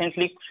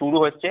রিসেন্টলি শুরু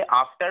হচ্ছে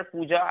আফটার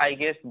পূজা আই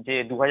গেস, যে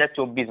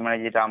 2024 মানে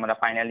যেটা আমরা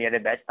ফাইনাল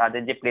ইয়ারের ব্যাচ,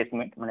 তাদের যে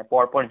প্লেসমেন্ট মানে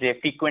পরপর যে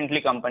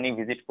ফ্রিকুয়েন্টলি কোম্পানি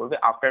ভিজিট করবে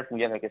আফটার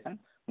পূজা ভ্যাকেশন।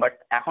 বাট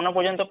এখনো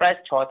পর্যন্ত প্রায়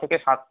 6 থেকে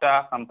 7টা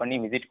কোম্পানি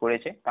ভিজিট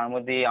করেছে, তার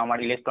মধ্যে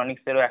আমার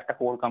ইলেকট্রনিক্সেরও একটা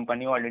কোর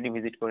কোম্পানিও অলরেডি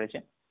ভিজিট করেছে।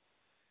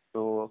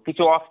 তো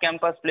কিছু অফ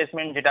ক্যাম্পাস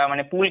প্লেসমেন্ট যেটা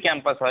মানে পুল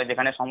ক্যাম্পাস হয়,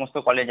 যেখানে সমস্ত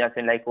কলেজ আছে,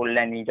 like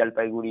Kalyani,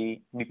 Jalpaiguri,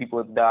 BP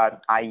Poddar,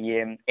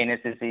 IM,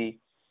 এনএসএসি,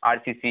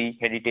 RCC,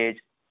 heritage,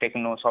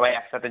 techno, সবাই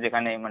একসাথে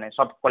যেখানে মানে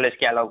সব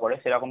কলেজকে অ্যালাউ করে,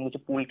 সেরকম কিছু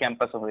পুল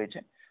ক্যাম্পাসও হয়েছে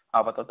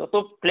আপাতত। তো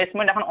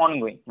প্লেসমেন্ট এখন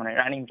অনগোয়িং, মানে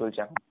রানিং চলছে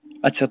এখন।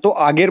 আচ্ছা, তো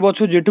আগের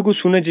বছর যেটুকু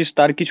শুনেছিস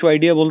তার কিছু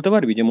আইডিয়া বলতে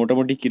পারবি যে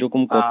মোটামুটি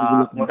কিরকম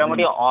কতগুলো company?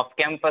 মোটামুটি অফ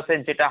ক্যাম্পাসের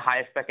যেটা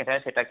হাইয়েস্ট প্যাকেজ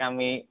হয় সেটাকে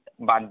আমি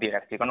বাদ দিয়ে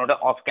রাখছি, কারণ ওটা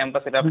অফ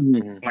ক্যাম্পাস, এটা হুম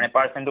হুম মানে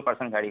পার্সন টু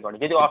পার্সন ভ্যারি করে।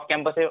 যদি অফ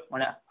ক্যাম্পাসে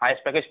মানে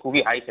হাইয়েস্ট প্যাকেজ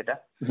খুবই হাই সেটা,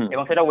 হুম।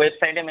 এবং সেটা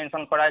ওয়েবসাইটে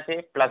মেনশন করা আছে,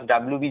 প্লাস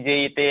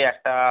WBJEE তে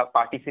একটা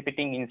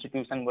পার্টিসিপেটিং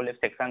ইনস্টিটিউশন বলে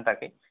সেকশন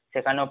থাকে,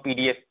 সেখানেও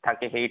পিডিএফ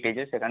থাকে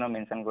হেরিটেজে, সেখানেও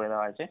মেনশন করে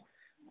দেওয়া আছে।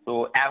 তো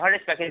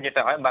অ্যাভারেজ প্যাকেজ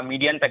যেটা হয় বা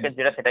মিডিয়ান প্যাকেজ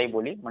যেটা, সেটাই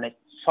বলি, মানে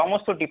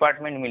সমস্ত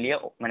ডিপার্টমেন্ট মিলিয়ে,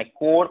 মানে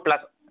core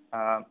plus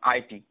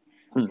IT,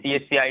 hmm.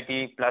 CSC IT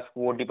plus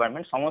core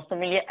department সমস্ত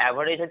মিলিয়ে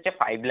অ্যাভারেজ হচ্ছে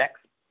 5 লাখ।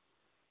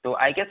 তো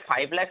I guess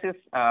 5 lakh is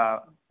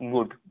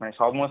good, মানে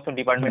সমস্ত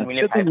ডিপার্টমেন্ট হ্যাঁ, সে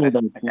মিলিয়ে তো 5 লাখ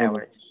no একটা doubt।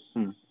 অ্যাভারেজ।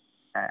 হুম।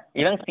 হ্যাঁ,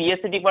 এবং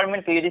সিএসসি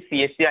ডিপার্টমেন্ট, কেউ যদি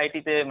সিএসসি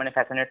আইটিতে মানে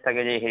ফ্যাসিনেট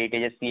থাকে, যে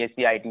হেরিটেজের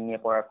সিএসসি আইটি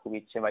নিয়ে পড়ার খুব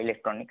ইচ্ছে বা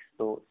ইলেকট্রনিক্স,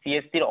 তো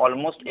সিএসসির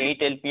অলমোস্ট 8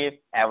 LPA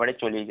অ্যাভারেজ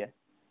চলেই যায়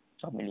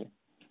সব মিলিয়ে,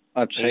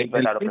 আচ্ছা, 8 বা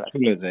এই তারও প্লাস।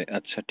 চলে যায়,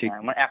 আচ্ছা ঠিক।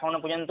 হ্যাঁ, মানে এখনো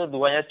পর্যন্ত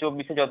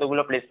 2024-এ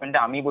যতগুলো প্লেসমেন্টে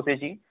আমি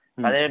বসেছি,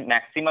 হুম। তাদের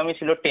ম্যাক্সিমামই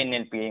ছিল 10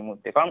 LPA এই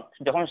মুহূর্তে, কারণ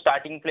যখন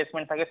স্টার্টিং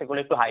প্লেসমেন্ট থাকে সেগুলো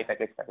একটু হাই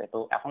প্যাকেজ থাকে। তো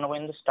এখনো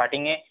পর্যন্ত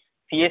স্টার্টিংয়ে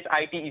CS,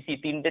 IT, EC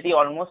তিনটেতেই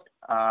almost,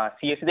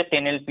 সিএসসিতে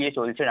 10 LPA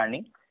চলছে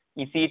running,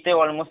 ইসিতে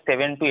almost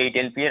 7 to 8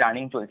 LPA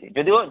running চলছে।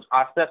 যদিও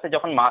আস্তে আস্তে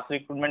যখন মাস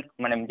রিক্রুটমেন্ট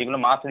মানে যেগুলো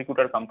মাস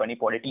রিক্রুটার কোম্পানি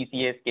পরে,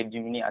 টিসিএস,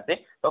 কেপজিমিনি আছে,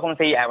 তখন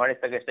সেই অ্যাভারেজ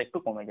প্যাকেজটা একটু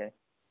কমে যায়।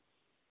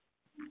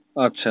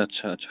 আচ্ছা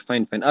আচ্ছা আচ্ছা,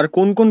 ফাইন ফাইন। আর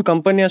কোন কোন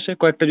কোম্পানি আছে,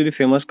 কয়েকটা যদি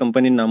ফেমাস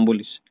কোম্পানির নাম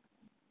বলিস।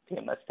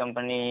 Famous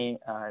company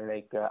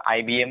like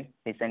IBM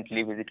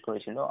recently visit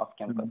করেছিল অফ হুম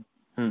ক্যাম্পাস।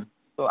 হুম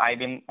তো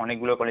আইবিএম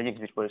অনেকগুলো কলেজে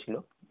ভিজিট করেছিল।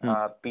 হুম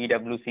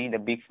পিডাব্লিউসি,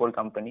 the big four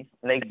company,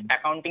 like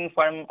accounting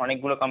firm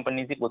অনেকগুলো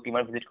কোম্পানিজই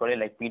প্রতিবার ভিজিট করে,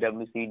 লাইক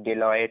পিডাব্লিউসি,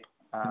 ডেলয়েট,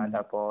 হুম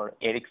তারপর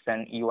এরিকসন,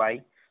 ইউআই।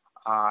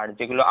 আর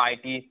যেগুলো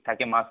আইটি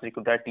থাকে মাস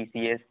recruiter,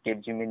 TCS,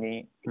 কেপজিমিনি,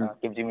 hmm.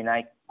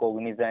 কেপজিমিনাই,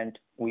 Cognizant,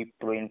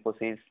 Wipro,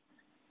 Infosys,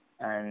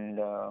 and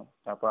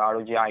তারপর আরও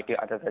যে আইটি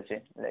আদার্স আছে,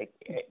 লাইক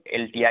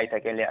এলটিআই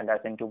থাকে,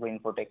 Larsen টুবো,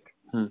 Infotech,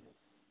 hmm.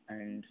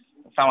 And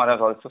some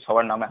others also,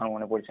 সবার নাম এখন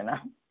মনে পড়ছে না।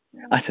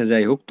 আচ্ছা,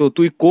 যাই হোক, তো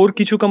তুই কোর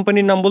কিছু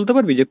কোম্পানির নাম বলতে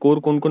পারবি যে কোর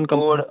কোন কোন ওর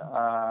company?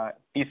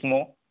 টিসমো,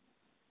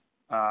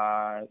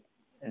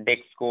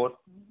 ডেক্সকোর,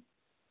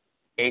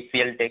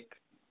 HCL take,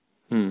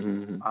 hmm hmm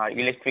hmm. R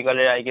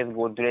ইলেকট্রিক্যালের I guess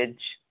Godrej,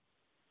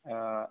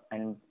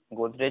 and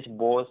Godrej,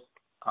 Bose,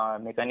 আর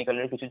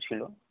মেকানিক্যালের কিছু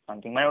ছিল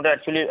সামথিং, মানে ওটা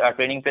অ্যাকচুয়ালি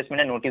ট্রেনিং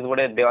প্লেসমেন্টের নোটিশ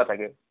বোর্ডে দেওয়া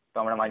থাকে, তো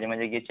আমরা মাঝে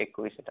মাঝে গিয়ে চেক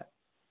করি সেটা।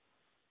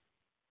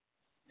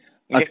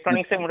 আচ্ছা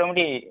ইলেকট্রনিক্সে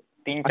মোটামুটি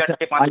তিন আচ্ছা।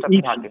 চারটে আর পাঁচটা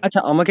থাকে।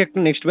 আচ্ছা, আমাকে একটা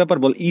নেক্সট ব্যাপার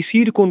বল,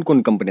 ইসির কোন কোন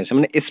কোম্পানি আছে,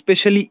 মানে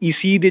স্পেশালি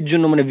ইসি দের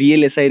জন্য, মানে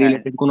ভিএলএসআই হ্যাঁ,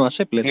 রিলেটেড কোনো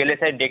আছে প্লেস?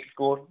 ভিএলএসআই,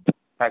 ডেক্সকোর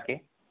থাকে,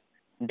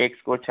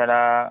 ডেক্সকোর ছাড়া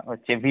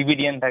হচ্ছে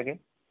ভিভিডিএন থাকে।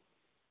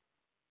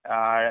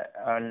 আর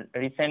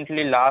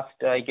recently last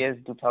I guess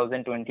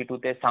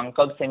 2022-তে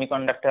সাংকব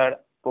semiconductor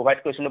provide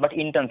করেছিল, বাট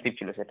ইন্টার্নশিপ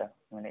ছিল সেটা,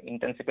 মানে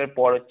ইন্টার্নশিপের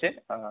পর হচ্ছে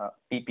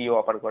পিপিও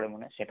অফার করে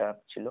মনে হয়, সেটা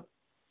ছিল।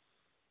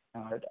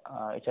 আর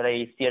এছাড়া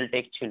এইচসিএল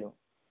টেক ছিল।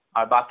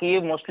 আর বাকি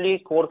মোস্টলি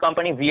কোর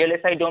কোম্পানি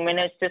ভিএলএসআই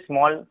ডোমেনে হচ্ছে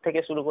স্মল থেকে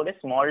শুরু করে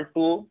small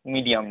to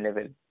medium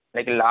level,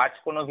 like large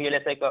কোনো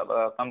ভিএলএসআই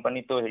কোম্পানি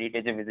তো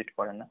হেরিটেজে ভিজিট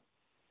করে না,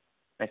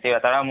 সে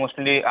তারা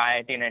মোস্টলি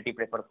আইআইটি এনআইটি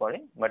প্রেফার করে,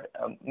 but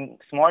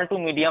small to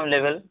medium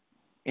level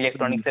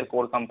ইলেকট্রনিক্সের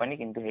কোর কোম্পানি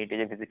কিন্তু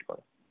হেরিটেজে ভিজিট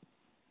করে।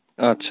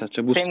 আচ্ছা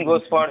আচ্ছা, বুঝতে সেম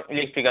গোজ পেরেছি। For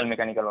electrical,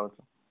 mechanical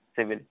also,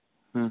 civil.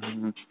 হুম হুম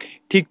হুম।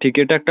 ঠিক ঠিক,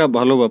 এটা একটা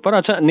ভালো ব্যাপার।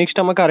 আচ্ছা, নেক্সট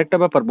আমাকে আরেকটা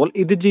ব্যাপার বল,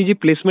 এদের যে যে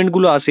প্লেসমেন্ট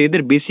গুলো আসে,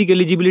 এদের বেসিক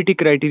এলিজিবিলিটি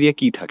ক্রাইটেরিয়া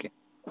কি থাকে?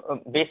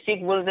 বেসিক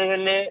বলতে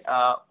গেলে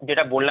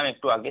যেটা বললাম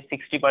একটু আগে,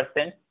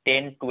 60%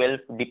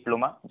 10-12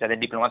 ডিপ্লোমা,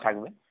 যাদের ডিপ্লোমা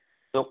থাকবে।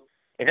 তো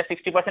এটা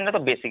 60%টা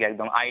তো বেসিক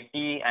একদম,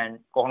 আইটি অ্যান্ড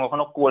কখনো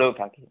কখনো করেও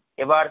থাকে।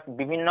 এবার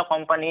বিভিন্ন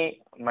কোম্পানি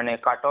মানে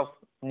কাট অফ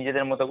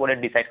নিজেদের মতো করে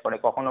ডিসাইড করে,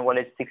 কখনো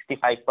বলে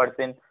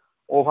 65%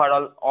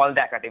 overall all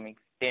the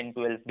academics,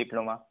 10-12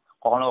 diploma,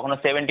 কখনো কখনো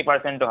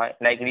 70%ও হয়।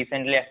 লাইক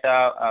রিসেন্টলি একটা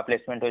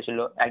প্লেসমেন্ট হয়েছিল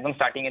একদম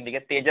স্টার্টিং এর দিকে,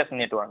 তেজাস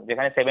নেটওয়ার্ক,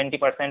 যেখানে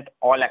 70%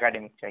 অল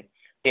একাডেমিক চাই,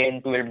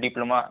 10-12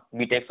 ডিপ্লোমা,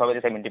 বিটেক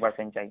সবেতে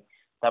 70% চাই।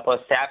 তারপর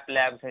স্যাপ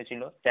ল্যাবস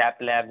হয়েছিল, স্যাপ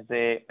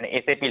ল্যাবসে মানে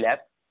এসএপি ল্যাব,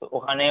 তো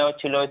ওখানেও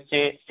ছিল হচ্ছে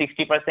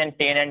 60%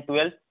 10 and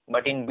 12,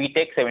 বাট ইন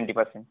বিটেক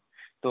 70%।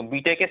 তো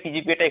বিটেকে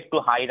সিজিপিএটা একটু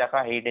হাই রাখা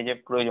হেরিটেজের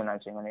প্রয়োজন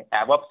আছে, মানে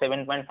অ্যাবভ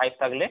 7.5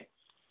 থাকলে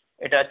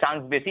এটা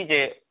চান্স বেশি যে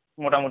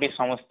মোটামুটি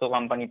সমস্ত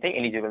কোম্পানিতে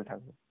এলিজিবল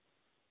থাকবে।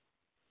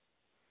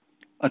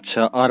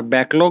 আচ্ছা, আর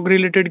ব্যাকলগ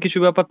রিলেটেড কিছু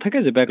ব্যাপার থাকে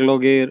যে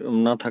ব্যাকলগের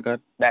না থাকার?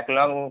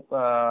 ব্যাকলগ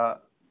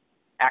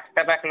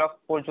একটা ব্যাকলগ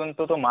পর্যন্ত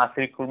তো মাস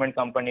রিক্রুটমেন্ট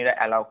কোম্পানিরা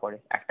অ্যালাউ করে,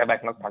 একটা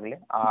ব্যাকলগ থাকলে।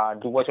 আর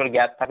 2 বছর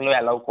গ্যাপ থাকলেও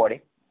অ্যালাউ করে।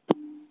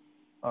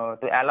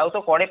 তো অ্যালাউ তো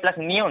করে, প্লাস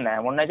নিয়েও নেয়,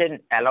 এমন নয় যে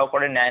অ্যালাউ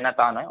করে নেয় না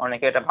তা নয়।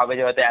 অনেকে এটা ভাবে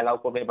যে হয়তো অ্যালাউ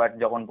করবে, বাট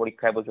যখন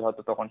পরীক্ষায় বসবে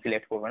হয়তো তখন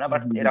সিলেক্ট করবে না,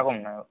 বাট হুম। এরকম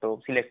নয়, তো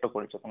সিলেক্টও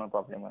করেছে, কোনো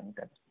প্রবলেম হয়নি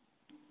তার।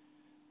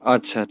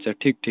 আচ্ছা আচ্ছা,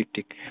 ঠিক ঠিক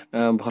ঠিক।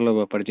 ভালো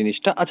ব্যাপার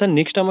জিনিসটা। আচ্ছা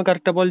নেক্সট আমাকে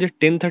আরেকটা বল যে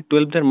 10th আর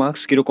 12th এর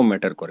মার্কস কিরকম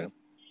ম্যাটার করে?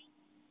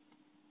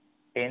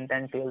 10th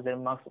and 12th এর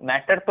মার্কস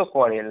ম্যাটার তো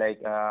করে, লাইক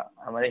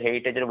আমাদের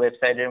হেরিটেজের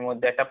ওয়েবসাইটের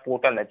মধ্যে একটা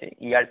পোর্টাল আছে,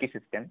 ইআরপি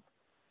সিস্টেম।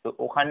 তো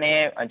ওখানে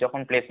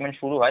যখন প্লেসমেন্ট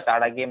শুরু হয়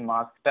তার আগে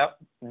মার্কসটা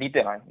দিতে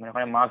হয়, মানে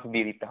ওখানে মার্কস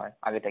দিয়ে দিতে হয়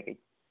আগে থেকেই।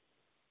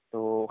 তো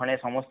ওখানে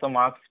সমস্ত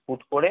মার্কস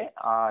পুট করে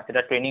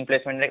সেটা ট্রেনিং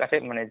প্লেসমেন্টের কাছে,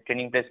 মানে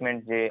ট্রেনিং প্লেসমেন্ট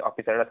যে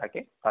অফিসাররা থাকে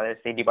তাদের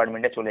সেই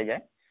ডিপার্টমেন্টে চলে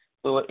যায়।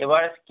 তো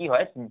এবার কি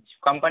হয়,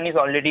 কোম্পানিজ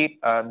অলরেডি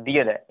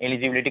দিয়ে দেয়,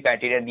 এলিজিবিলিটি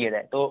ক্রাইটেরিয়া দিয়ে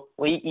দেয়। তো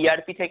ওই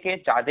ইআরপি থেকে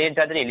যাদের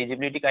যাদের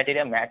এলিজিবিলিটি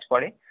ক্রাইটেরিয়া ম্যাচ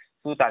করে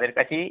শুধু তাদের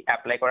কাছেই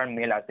অ্যাপ্লাই করার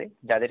মেল আসে।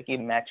 যাদের কি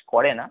ম্যাচ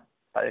করে না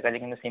তাদের কাছে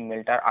কিন্তু সেই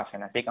মেলটা আসে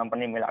না, সেই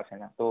কোম্পানির মেল আসে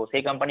না। তো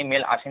সেই কোম্পানির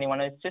মেল আসেনি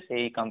মানে হচ্ছে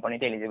সেই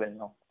কোম্পানিতে এলিজিবল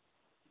নাও।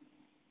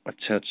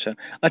 আচ্ছা আচ্ছা।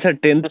 আচ্ছা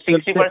 10th তো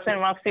 12th। 60%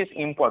 marks is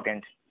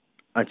important.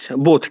 আচ্ছা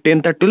বোথ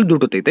 10th আর 12th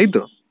দুটোতেই তাই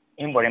তো?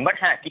 ইম্পর্টেন্ট, বাট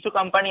হ্যাঁ কিছু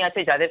কোম্পানি আছে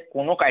যাদের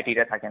কোনো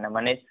ক্রাইটেরিয়া থাকে না,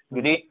 মানে হুম।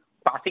 যদি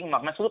পাসিং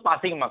মার্ক, মানে শুধু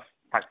পাসিং মার্কস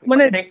থাকে,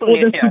 মানে বাট এটা একটু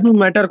ওদের লেটে শুধু আসে।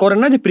 ম্যাটার করে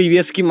না যে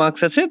প্রিভিয়াস কি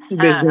মার্কস আছে, হ্যাঁ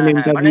বেসড অন হ্যাঁ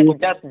হ্যাঁ, মানে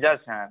ইন্টারভিউ। জাস্ট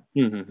জাস্ট হ্যাঁ,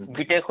 হুম হুম হুম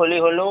বিটেক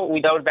হলেই হলো,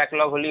 উইদাউট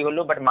ব্যাকলগ হলেই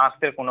হলো, বাট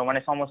মার্কসের কোনো মানে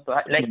সমস্ত,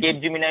 লাইক হুম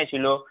কেপজিমিনাই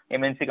ছিল,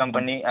 এমএনসি হুম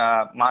কোম্পানি,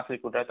 মার্কস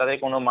রিক্রুটার, তাদের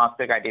কোনো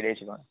মার্কসের ক্রাইটেরিয়া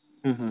ছিল না।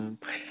 হুম হুম।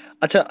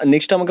 আচ্ছা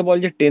নেক্সট আমাকে বল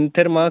যে 10th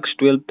এর মার্কস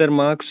 12th এর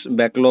মার্কস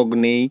ব্যাকলগ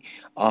নেই।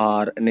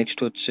 আর নেক্সট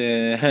হচ্ছে,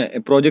 হ্যাঁ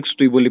প্রজেক্টস,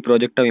 তুই বলি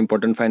প্রজেক্টটাও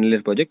ইম্পর্টেন্ট, ফাইনাল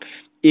ইয়ার প্রজেক্ট।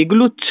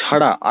 এগুলো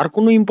ছাড়া আর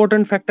কোনো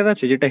ইম্পর্টেন্ট ফ্যাক্টর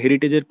আছে যেটা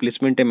হেরিটেজের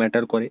প্লেসমেন্টে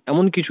ম্যাটার করে?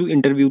 এমন কিছু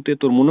ইন্টারভিউতে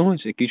তোর মনে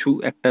হয়েছে কিছু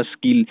একটা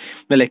স্কিল,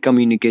 লাইক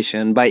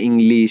কমিউনিকেশন বা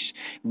ইংলিশ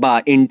বা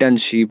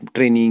ইন্টার্নশিপ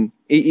ট্রেনিং,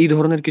 এই এই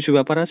ধরনের কিছু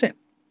ব্যাপার আছে?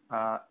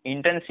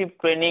 ইন্টার্নশিপ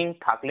ট্রেনিং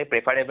থাকলে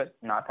প্রেফারেবল,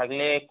 না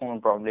থাকলে কোনো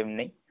প্রবলেম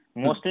নেই।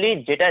 মোস্টলি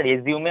যেটা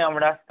রেজিউমে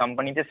আমরা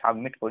কোম্পানিতে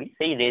সাবমিট করি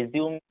সেই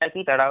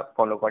রেজিউমটাকেই তারা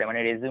ফলো করে, মানে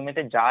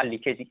রেজিউমেতে যা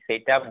লিখেছি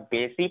সেটা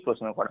বেশি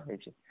প্রশ্ন করা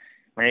হয়েছে,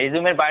 মানে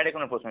রেজিউমের বাইরে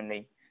কোনো প্রশ্ন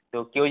নেই। তো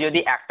কেউ যদি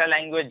একটা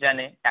ল্যাঙ্গুয়েজ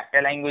জানে, একটা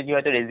ল্যাঙ্গুয়েজই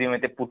হয়তো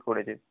রেজিউমেতে পুট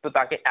করেছে, তো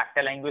তাকে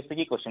একটা ল্যাঙ্গুয়েজ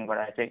থেকেই কোশ্চেন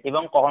করা হয়েছে।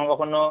 এবং কখনো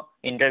কখনো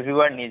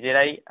ইন্টারভিউয়ার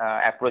নিজেরাই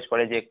অ্যাপ্রোচ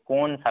করে যে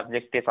কোন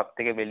সাবজেক্টে সব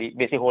থেকে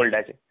বেশি হোল্ড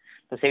আছে।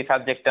 তো সেই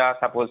সাবজেক্টটা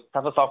সাপোজ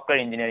সাপোজ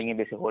সফটওয়্যার ইঞ্জিনিয়ারিং এ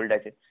বেশি হোল্ড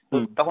আছে, তো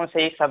হুম। তখন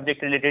সেই সাবজেক্ট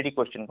রিলেটেডই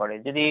কোশ্চেন করে।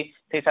 যদি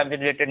সেই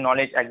সাবজেক্ট রিলেটেড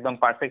নলেজ একদম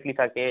পারফেক্টলি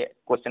থাকে,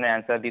 কোশ্চেনের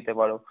অ্যান্সার দিতে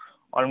পারো,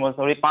 অলমোস্ট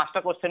ওই 5টা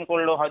কোশ্চেন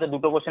করলো, হয়তো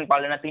 2টো কোশ্চেন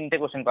পারলে না, 3টে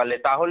কোশ্চেন পারলে,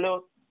 তাহলেও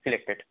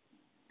সিলেক্টেড।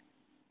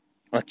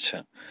 আচ্ছা।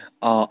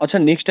 আচ্ছা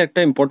নেক্সট একটা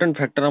ইম্পর্টেন্ট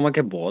ফ্যাক্টর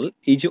আমাকে বল,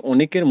 এই যে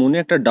অনেকের মনে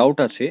একটা ডাউট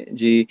আছে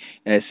যে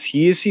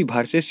সিএসসি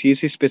ভার্সেস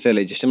সিএসসি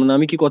স্পেশালাইজেশন, মানে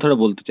আমি কি কথাটা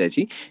বলতে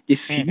চাইছি যে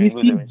হুম হুম, সিএসসি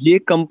বুঝতে পেরেছি। যে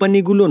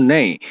কোম্পানিগুলো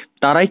নেয়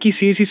তারাই কি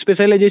সিএসসি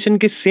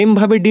স্পেশালাইজেশনকে সেম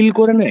ভাবে ডিল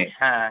করে নেয়?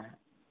 হ্যাঁ,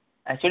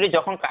 অ্যাকচুয়ালি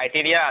যখন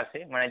ক্রাইটেরিয়া আছে,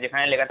 মানে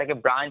যেখানে লেখা থাকে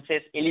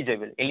ব্রাঞ্চেস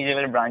এলিজেবল,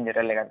 এলিজেবল ব্রাঞ্চ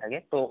যেটা লেখা থাকে,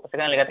 তো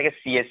সেখানে লেখা থাকে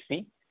CSC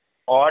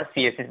or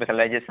CSC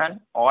specialisation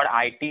or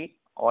IT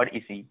or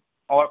EC,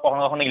 or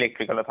কখনো কখনো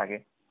ইলেকট্রিক্যালও থাকে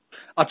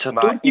আচ্ছা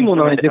বা তোর কি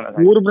মনে হয় যে ইনস্ট্রুমেন্টেশনও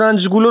থাকে। কোর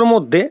ব্রাঞ্চগুলোর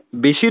মধ্যে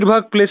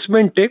বেশিরভাগ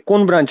প্লেসমেন্টে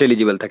কোন ব্রাঞ্চ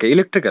এলিজিবল থাকে?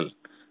 ইলেকট্রিক্যাল?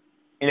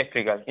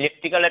 ইলেকট্রিক্যাল,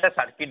 ইলেকট্রিক্যাল একটা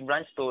সার্কিট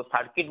ব্রাঞ্চ, তো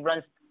সার্কিট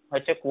ব্রাঞ্চ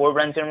হচ্ছে কোর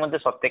ব্রাঞ্চের মধ্যে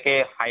সব থেকে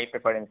হাই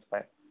প্রেফারেন্স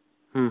পায়।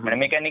 হুম হুম। মানে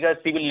মেকানিক্যাল,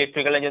 সিভিল,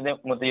 ইলেকট্রিক্যালের যদি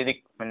মধ্যে যদি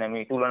মানে আমি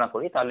তুলনা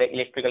করি তাহলে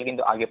ইলেকট্রিক্যাল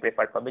কিন্তু আগে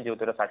প্রেফার পাবে,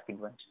 যেহেতু এটা সার্কিট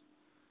ব্রাঞ্চ।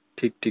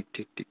 ঠিক ঠিক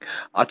ঠিক ঠিক।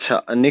 আচ্ছা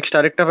নেক্সট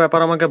আরেকটা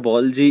ব্যাপার আমাকে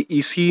বল যে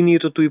ইসি নিয়ে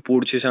তো তুই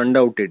পড়ছিস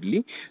আনডাউটেডলি,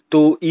 তো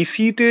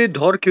ইসিতে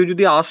ধর কেউ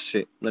যদি আসছে,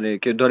 মানে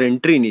কেউ ধর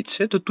এন্ট্রি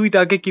নিচ্ছে, তো তুই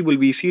তাকে কি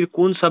বলবি ইসির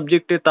কোন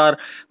সাবজেক্টে তার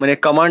মানে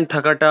কমান্ড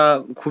থাকাটা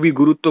খুবই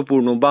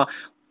গুরুত্বপূর্ণ, বা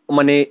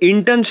মানে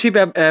ইন্টার্নশিপ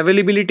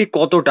অ্যাভেলেবিলিটি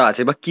কতটা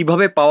আছে বা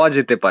কিভাবে পাওয়া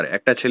যেতে পারে?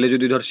 একটা ছেলে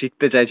যদি ধর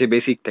শিখতে চাইছে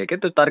বেসিক থেকে,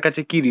 তো তার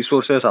কাছে কি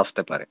রিসোর্সেস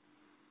আসতে পারে?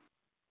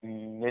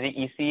 যদি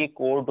ইসি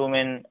কোর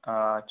ডোমেন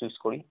চুজ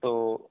করি, তো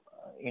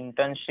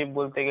ইন্টার্নশিপ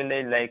বলতে গেলে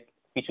লাইক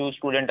কিছু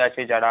স্টুডেন্ট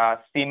আছে যারা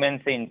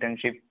সিমেন্সে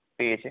ইন্টার্নশিপ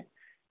পেয়েছে,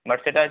 বাট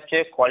সেটা হচ্ছে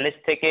কলেজ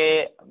থেকে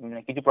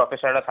কিছু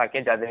প্রফেসররা থাকে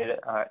যাদের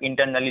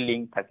ইন্টারনালি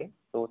লিঙ্ক থাকে,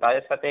 তো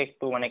তাদের সাথে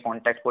একটু মানে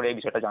কন্ট্যাক্ট করে এই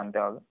বিষয়টা জানতে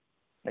হবে।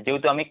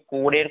 যেহেতু আমি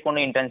কোরের কোনো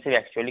ইন্টার্নশিপ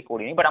অ্যাকচুয়ালি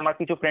করিনি, বাট আমার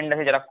কিছু ফ্রেন্ড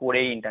আছে যারা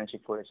কোরেই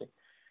ইন্টার্নশিপ করেছে।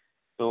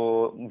 তো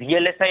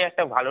ভিএলএসআই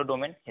একটা ভালো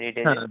ডোমেন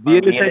হেরিটেজে, হ্যাঁ কারণ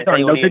বিএলএসআই তো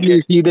ভিএলএসআই আনডাউটেডলি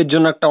ওরিয়েন্টেড। ইসিদের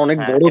জন্য একটা অনেক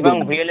হ্যাঁ, বড় এবং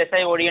ডোমেন।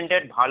 ভিএলএসআই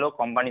ওরিয়েন্টেড ভালো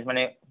কোম্পানি,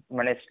 মানে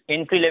মানে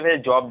এন্ট্রি লেভেল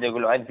জব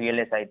যেগুলো হয়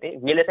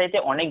ভিএলএসআই তে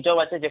অনেক জব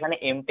আছে যেখানে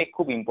এমটেক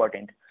খুব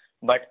ইম্পর্টেন্ট।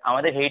 বাট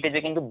আমাদের হেরিটেজে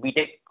কিন্তু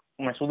বিটেক,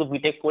 মানে শুধু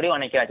বিটেক করে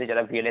অনেকে আছে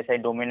যারা ভিএলএসআই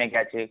ডোমেনে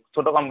গেছে,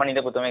 ছোট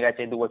কোম্পানিতে প্রথমে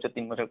গেছে, 2 বছর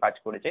 3 বছর কাজ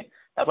করেছে,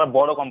 তারপর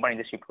বড়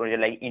কোম্পানিতে শিফট করেছে,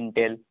 লাইক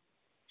ইন্টেল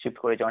শিফট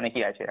করেছে,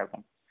 অনেকেই আছে এরকম।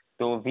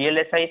 তো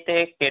ভিএলএসআই তে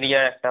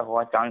কেরিয়ার একটা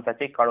হওয়ার চান্স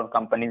আছে, কারণ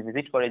কোম্পানি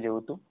ভিজিট করে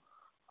যেহেতু।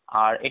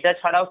 আর এটা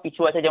ছাড়াও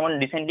কিছু আছে, যেমন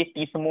রিসেন্টলি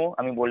টিসমো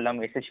আমি বললাম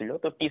এসেছিল,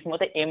 তো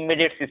টিসমোতে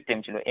এমবেডেড সিস্টেম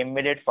ছিল,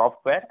 embedded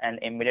software and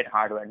embedded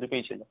hardware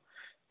দুটোই ছিল।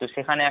 তো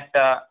সেখানে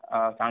একটা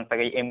চান্স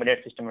থাকে এমবেডেড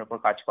সিস্টেমের উপর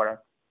কাজ করার।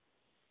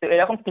 তো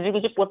এরকম কিছু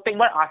কিছু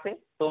প্রত্যেকবার আসে।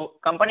 তো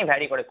কোম্পানি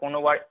ভ্যারি করে,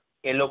 কোনোবার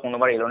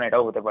কোনোবার এলো না,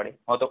 এটাও হতে পারে,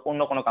 হয়তো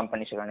অন্য কোনো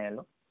কোম্পানি সেখানে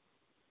এলো।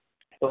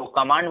 তো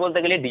কমান্ড বলতে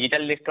গেলে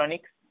ডিজিটাল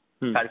ইলেকট্রনিক্স,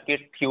 হুম।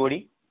 সার্কিট থিওরি,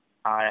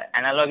 আর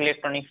অ্যানালগ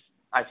ইলেকট্রনিক্স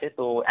আছে।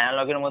 তো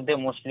অ্যানালগের মধ্যে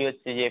মোস্টলি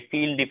হচ্ছে যে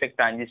ফিল্ড ডিফেক্ট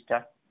ট্রানজিস্টার,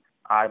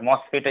 আর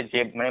মসফেটের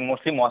যে মানে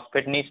মোস্টলি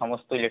মসফেট নিয়ে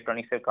সমস্ত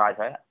ইলেকট্রনিক্সের কাজ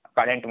হয়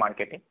কারেন্ট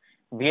মার্কেটে।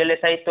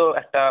 ভিএলএসআই তো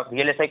একটা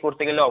ভিএলএসআই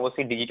করতে গেলে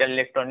অবশ্যই ডিজিটাল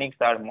ইলেকট্রনিক্স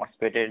আর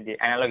মসফেটের যে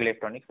অ্যানালগ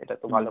ইলেকট্রনিক্স এটা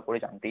তো ভালো করে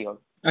জানতেই হবে।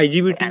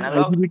 আইজিবিটি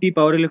অ্যানালগ, আইজিবিটি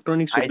পাওয়ার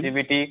ইলেকট্রনিক্স ওটা?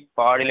 আইজিবিটি,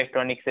 পাওয়ার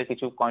ইলেকট্রনিক্সের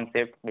কিছু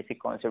কনসেপ্ট, বেসিক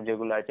কনসেপ্ট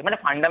যেগুলো আছে, মানে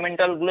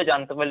ফান্ডামেন্টাল গুলো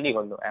জানতে পারলেই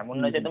হলো, এমন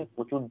হুম, নয় যে হুম। একদম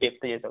প্রচুর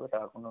ডেপথে যেতে হবে,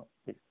 তার কোনো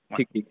মানে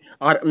ঠিক ঠিক।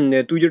 আর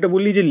তুই যেটা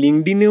বললি যে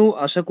লিঙ্কডইনেও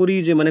আশা করি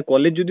যে মানে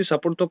কলেজ যদি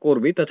সাপোর্ট তো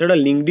করবে, তাছাড়া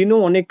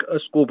লিঙ্কডইনেও অনেক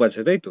স্কোপ আছে,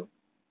 তাই তো?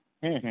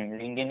 হুম হুম,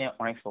 লিঙ্কডইনে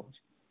অনেক সহজ।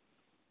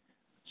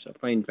 আচ্ছা,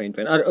 ফাইন ফাইন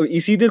ফাইন। আর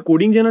ইসিদের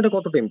কোডিং জানাটা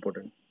কতটা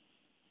ইম্পর্টেন্ট?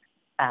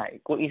 হ্যাঁ,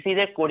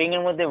 ইসিদের কোডিং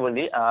এর মধ্যে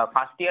বলি,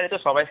 ফার্স্ট ইয়ারে তো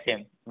সবাই সেম,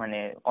 মানে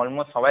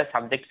অলমোস্ট সবাই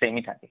সাবজেক্ট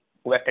সেমই থাকে,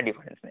 খুব একটা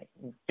ডিফারেন্স নেই।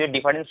 যে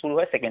ডিফারেন্স শুরু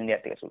হয় সেকেন্ড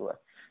ইয়ার থেকে শুরু হয়।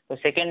 তো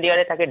সেকেন্ড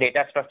ইয়ারে থাকে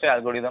ডেটা স্ট্রাকচার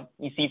অ্যালগোরিদম,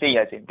 ইসিতেই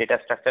আছে data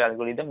structure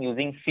algorithm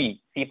using C,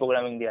 C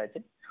programming দিয়ে আছে।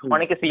 হুম।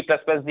 অনেকে সি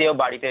প্লাস প্লাস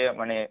দিয়েও বাড়িতে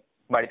মানে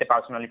বাড়িতে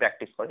পার্সোনালি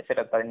প্র্যাকটিস করে,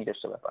 সেটা তাদের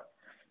নিজস্ব ব্যাপার।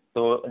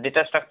 তো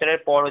ডেটা স্ট্রাকচারের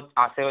পর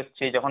আসে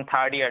হচ্ছে যখন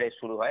থার্ড ইয়ারে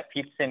শুরু হয়,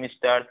 ফিফথ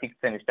সেমিস্টার সিক্স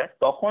সেমিস্টার,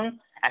 তখন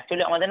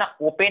অ্যাকচুয়ালি আমাদের না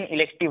ওপেন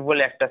ইলেকটিভ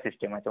বলে একটা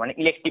সিস্টেম আছে, মানে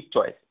ইলেকটিভ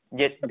চয়েস,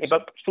 যে আচ্ছা। এবার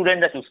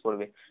স্টুডেন্টরা চুজ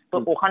করবে। তো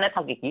হুম। ওখানে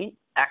থাকে কি,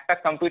 একটা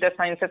কম্পিউটার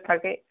সায়েন্সের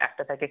থাকে,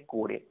 একটা থাকে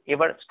কোরের।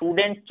 এবার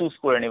স্টুডেন্ট চুজ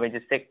করে নেবে যে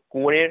সে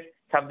কোরের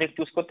সাবজেক্ট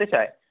চুজ করতে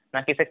চায়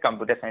নাকি সে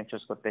কম্পিউটার সায়েন্স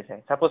চুজ করতে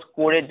চায়। সাপোজ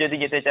কোরের যদি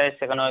যেতে চায়,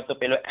 সেখানে হয়তো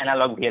পেলো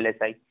অ্যানালগ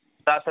ভিএলএসআই,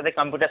 তার সাথে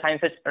কম্পিউটার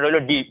সায়েন্সের রইলো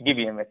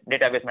ডিবিএমএস,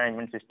 ডেটাবেস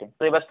ম্যানেজমেন্ট সিস্টেম।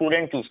 তো এবার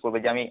স্টুডেন্ট চুজ করবে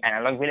যে আমি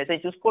অ্যানালগ ভিএলএসআই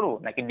চুজ করবো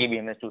নাকি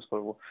ডিবিএমএস চুজ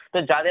করবো। তো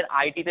যাদের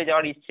আইটিতে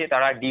যাওয়ার ইচ্ছে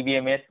তারা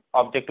DBMS,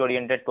 object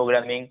oriented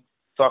programming,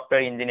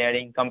 software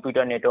engineering,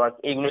 computer network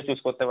এইগুলো চুজ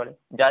করতে পারে।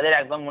 যাদের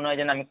একদম মনে হয়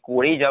যে না আমি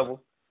করেই যাবো,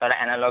 তারা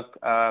analogue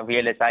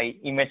VLSI,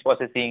 image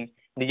processing,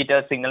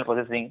 digital signal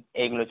processing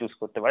এইগুলো চুজ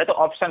করতে পারে। তো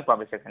অপশন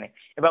পাবে সেখানে।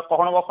 এবার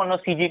কখনো কখনো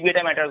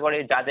সিজিপিএটা ম্যাটার করে,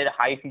 যাদের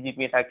হাই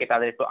সিজিপিএ থাকে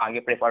তাদের একটু আগে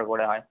প্রেফার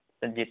করা হয়,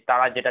 যে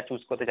তারা যেটা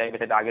চুজ করতে চাইবে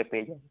সেটা আগে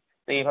পেয়ে যায়।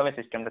 তো এইভাবে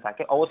সিস্টেমটা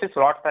থাকে। অবশ্যই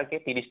স্লট থাকে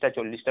 30টা,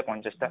 40টা,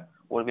 50টা,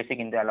 ওর বেশি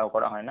কিন্তু অ্যালাউ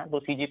করা হয় না। তো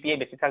সিজিপিএ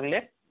বেশি থাকলে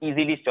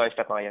ইজিলি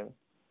চয়েসটা পাওয়া যাবে।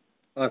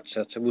 আচ্ছা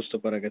আচ্ছা, বুঝতে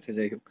পারা গেছে,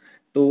 যাই হোক।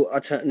 তো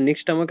আচ্ছা,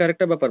 নেক্সট আমাকে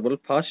আরেকটা ব্যাপার বল,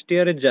 ফার্স্ট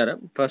ইয়ারের যারা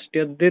ফার্স্ট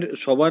ইয়ারদের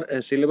সবার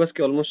সিলেবাস কি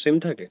অলমোস্ট সেম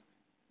থাকে?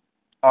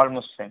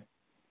 Almost same.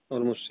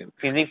 Almost same.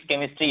 Physics,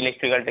 chemistry,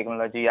 electrical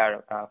technology, R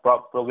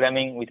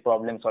programming with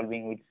problem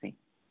solving with C,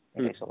 হুম।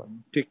 এটাই সব।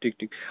 ঠিক ঠিক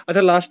ঠিক।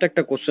 আচ্ছা, লাস্ট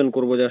একটা কোশ্চেন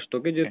করবো জাস্ট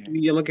তোকে, যে হুম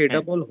তুই আমাকে এটা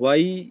হুম। বল,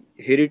 why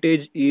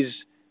heritage is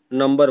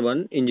number one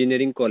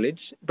engineering college,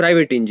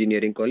 private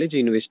engineering college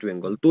in West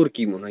Bengal? তোর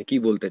কি মনে হয়, কি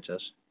বলতে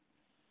চাস?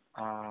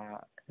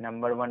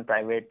 Number one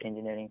private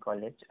engineering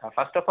college,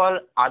 first of all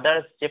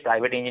others যে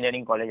প্রাইভেট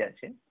ইঞ্জিনিয়ারিং কলেজ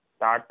আছে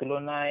তার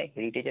তুলনায়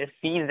হেরিটেজের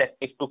ফিজ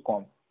একটু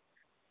কম,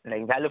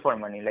 like value for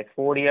money, like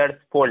 4 years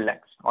 4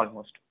 lakhs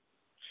almost,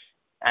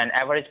 and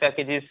average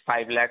package is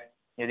 5 lakh,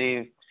 যদি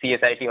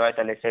সিএসআইটি হয়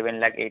তাহলে 7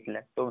 lakh 8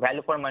 lakh, তো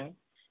value for money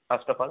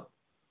first of all.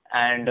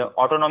 And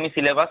autonomy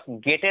syllabus,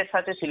 গেটের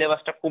সাথে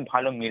সিলেবাসটা খুব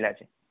ভালো মিল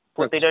আছে।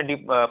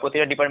 আচ্ছা।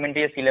 প্রতিটা ডিপার্টমেন্টে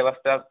যে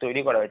সিলেবাসটা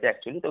তৈরি করা হয়েছে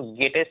অ্যাকচুয়ালি, তো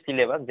গেটের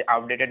সিলেবাস যে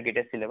আপডেটেড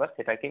গেটের সিলেবাস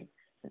সেটাকে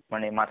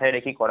মানে মাথায়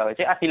রেখেই করা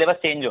হয়েছে। আর সিলেবাস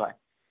চেঞ্জও হয়,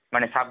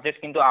 মানে সাবজেক্ট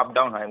কিন্তু আপ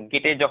ডাউন হয়,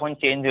 গেটে যখন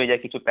চেঞ্জ হয়ে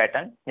যায় কিছু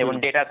প্যাটার্ন, যেমন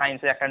হুম। ডেটা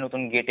সায়েন্সের একটা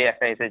নতুন গেটে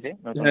একটা এসেছে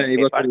নতুন হ্যাঁ, এই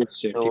পেপার। বছর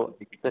এসছে, তো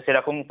ঠিক ঠিক। তো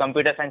সেরকম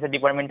কম্পিউটার সায়েন্সের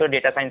ডিপার্টমেন্টও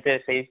ডেটা সায়েন্সের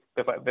সেই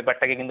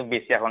পেপারটাকে কিন্তু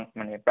বেশি এখন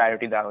মানে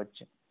প্রায়োরিটি দেওয়া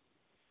হচ্ছে।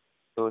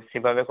 তো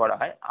সেভাবে করা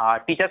হয়। আর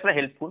টিচার্সরা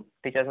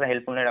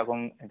হেল্পফুল এরকম,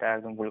 এটা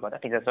একদম ভুল কথা,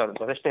 টিচার্সরা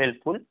যথেষ্ট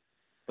হেল্পফুল।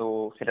 তো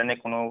সেটা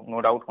নিয়ে কোনো নো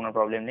ডাউট, কোনো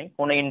প্রবলেম নেই।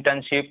 কোনো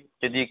ইন্টার্নশিপ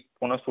যদি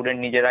কোনো স্টুডেন্ট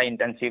নিজেরা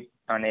ইন্টার্নশিপ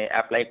মানে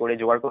অ্যাপ্লাই করে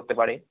জোগাড় করতে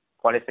পারে,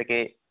 কলেজ থেকে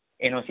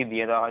এনওসি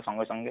দিয়ে দেওয়া হয়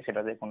সঙ্গে সঙ্গে,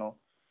 সেটাতে কোনো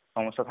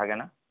সমস্যা থাকে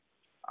না।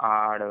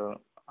 আর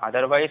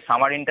আদারওয়াইজ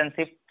সামার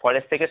ইন্টার্নশিপ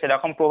কলেজ থেকে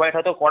সেরকম প্রোভাইড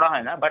হয়তো করা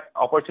হয় না, বাট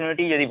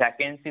অপরচুনিটি যদি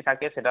ভ্যাকেন্সি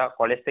থাকে সেটা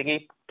কলেজ থেকেই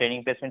ট্রেনিং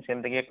প্লেসমেন্ট সেল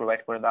থেকে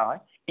প্রোভাইড করে দেওয়া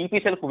হয়। টিপি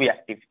সেল খুবই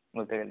অ্যাক্টিভ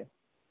বলতে গেলে।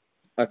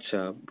 আচ্ছা,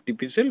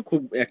 টিপিসেল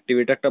খুব অ্যাক্টিভ,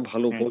 এটা একটা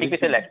ভালো হুম, টিপি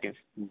পজিটিভ। Sell active.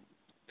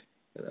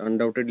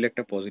 আনডাউটেডলি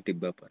একটা পজিটিভ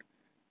ব্যাপার।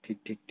 ঠিক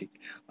ঠিক ঠিক।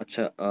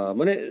 আচ্ছা,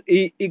 মানে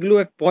এগুলো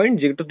এক পয়েন্ট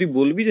যেটা তুই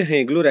বলবি যে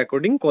হ্যাঁ, এগুলোর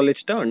অ্যাকর্ডিং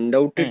কলেজটা হুম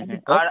আনডাউটেডলি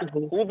হুম। টপ। আর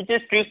খুব যে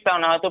স্ট্রিক্ট তাও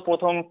না, হয়তো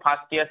প্রথম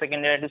ফার্স্ট ইয়ার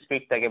সেকেন্ড ইয়ার একটু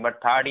স্ট্রিক্ট থাকে, বাট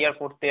থার্ড ইয়ার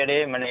ফোর্থ ইয়ারে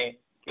মানে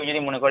কেউ যদি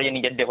মনে করে যে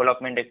নিজের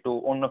ডেভেলপমেন্ট একটু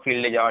অন্য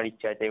ফিল্ডে যাওয়ার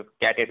ইচ্ছা আছে,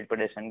 ক্যাটের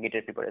প্রিপারেশন,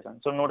 গেটের প্রিপারেশন,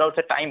 সো নো ডাউট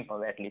সে টাইম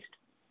পাবে অ্যাটলিস্ট।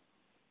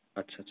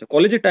 আচ্ছা আচ্ছা,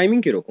 কলেজের টাইমিং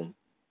কিরকম?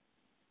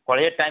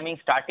 কলেজের টাইমিং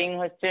স্টার্টিং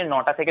হচ্ছে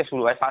 9টা থেকে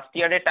শুরু হয়। ফার্স্ট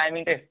ইয়ারের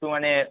টাইমিংটা একটু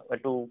মানে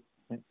একটু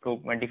একটু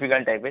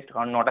ডিফিকাল্ট টাইপের,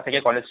 কারণ 9টা থেকে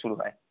কলেজ শুরু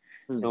হয়।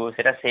 হুম। তো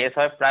সেটা শেষ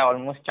হয় প্রায়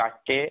অলমোস্ট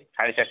 4টে,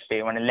 4:30,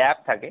 মানে ল্যাব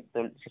থাকে তো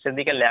শেষের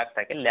দিকে ল্যাব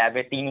থাকে,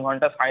 ল্যাবে 3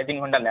 ঘন্টা 3.5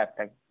 ঘন্টা ল্যাব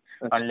থাকে।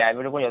 কারণ আচ্ছা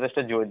ল্যাবের উপর যথেষ্ট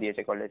জোর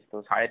দিয়েছে কলেজ, তো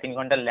 3.5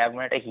 ঘন্টা ল্যাব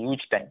মানে একটা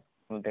হিউজ টাইম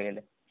বলতে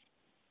গেলে।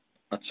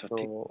 আচ্ছা, তো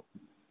ঠিক।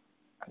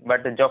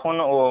 বাট যখন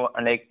ও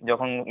লাইক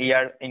যখন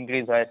ইয়ার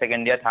ইনক্রিজ হয়,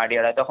 সেকেন্ড ইয়ার থার্ড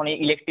ইয়ার হয়, তখন এই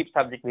ইলেকটিভ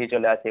সাবজেক্ট বেশি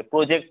চলে আসে,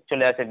 প্রজেক্ট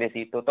চলে আসে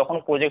বেশি, তো তখন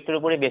প্রজেক্টের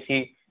উপরে বেশি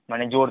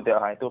মানে জোর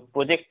দেওয়া হয়। তো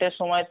প্রজেক্টের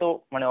সময় তো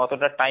মানে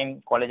অতটা টাইম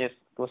কলেজে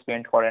তো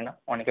স্পেন্ড করে না,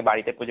 অনেকে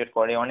বাড়িতে প্রজেক্ট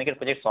করে, অনেকের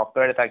প্রজেক্ট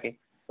সফটওয়্যারে থাকে,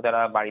 তো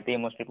তারা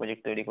বাড়িতেই মোস্টলি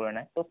প্রজেক্ট তৈরি করে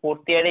নেয়। তো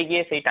ফোর্থ ইয়ারে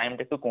গিয়ে সেই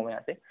টাইমটা একটু কমে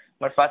আসে।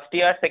 বাট ফার্স্ট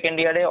ইয়ার সেকেন্ড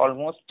ইয়ারে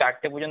অলমোস্ট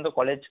 4টে পর্যন্ত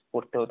কলেজ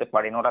করতে হতে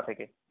পারে, 9টা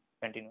থেকে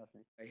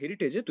কন্টিনিউয়াসলি।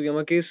 হেরিটেজে তুই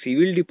আমাকে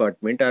সিভিল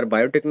ডিপার্টমেন্ট আর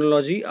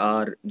বায়োটেকনোলজি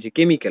আর যে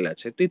কেমিক্যাল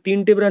আছে, তুই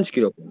তিনটে ব্রাঞ্চ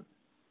কিরকম?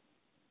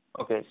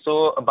 ওকে, সো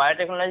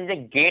বায়োটেকনোলজিতে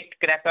গেট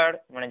ক্র্যাকার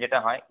মানে যেটা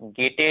হয়,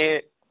 গেটে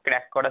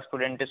ক্র্যাক করা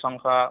স্টুডেন্টের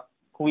সংখ্যা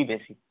খুবই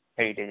বেশি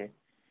হেরিটেজে।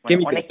 মানে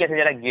কেমিক্যাল, অনেকে আছে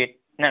যারা গেট,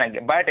 না না,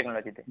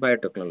 বায়োটেকনোলজিতে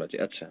বায়োটেকনোলজি,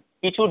 আচ্ছা।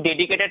 কিছু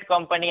ডেডিকেটেড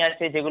কোম্পানি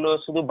আছে যেগুলো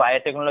শুধু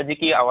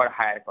বায়োটেকনোলজিকেই আবার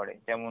হায়ার করে।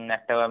 যেমন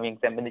একটা আমি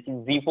এক্সাম্পল দিচ্ছি,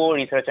 জিপো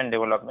রিসার্চ অ্যান্ড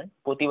ডেভেলপমেন্ট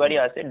প্রতিবারই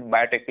আছে,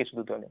 বায়োটেককে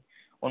শুধু তোলে,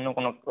 অন্য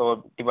কোনো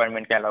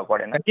ডিপার্টমেন্টকে অ্যালাউ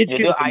করে না, প্যাকেজ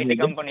যদিও কিরকম আইটি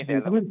এদের কোম্পানিতে বলতে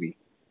অ্যালাউ। পারবি?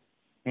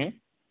 হুম।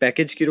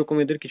 প্যাকেজ কিরকম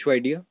এদের কিছু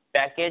idea?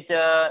 Package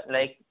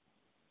like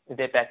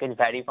the package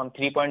vary from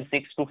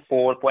 3.6 to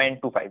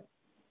 4.25,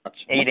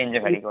 আচ্ছা, এই রেঞ্জে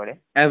ভ্যারি করে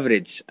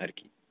অ্যাভারেজ আর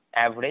কি।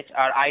 অ্যাভারেজ।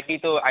 আর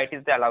আইটিতে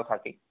অ্যালাউ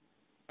থাকে।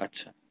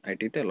 আচ্ছা,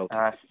 আইটিতে অ্যালাউ।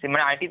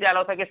 মানে আইটিতে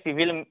অ্যালাউ থাকে,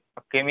 সিভিল,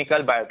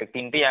 কেমিক্যাল, বায়োটেক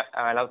তিনটেই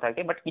অ্যালাউ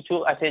থাকে। বাট কিছু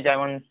আছে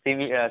যেমন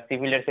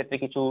সিভিলের ক্ষেত্রে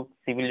কিছু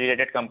সিভিল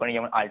রিলেটেড কোম্পানি,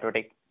 যেমন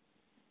আল্ট্রাটেক,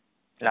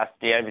 লাস্ট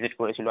ইয়ার ভিজিট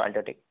করেছিল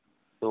আল্ট্রাটেক।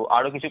 তো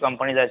আরো কিছু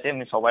কোম্পানিজ আছে,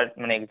 আমি সবার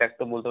মানে এক্সাক্ট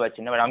তো বলতে পারছি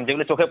না, বাট আমি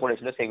যেগুলো চোখে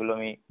পড়েছিল সেগুলো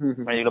আমি, হুম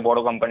হুম। মানে যেগুলো বড়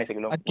কোম্পানি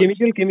সেগুলো আর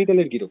বলছি।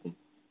 কেমিক্যালের কিরকম?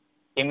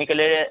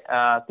 কেমিক্যালের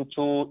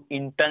কিছু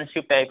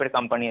ইন্টার্নশিপ টাইপের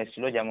কোম্পানি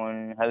এসেছিল, যেমন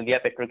হলদিয়া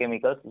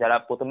পেট্রোকেমিক্যালস, যারা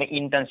প্রথমে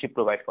ইন্টার্নশিপ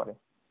প্রোভাইড করে,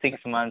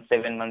 6 মান্থ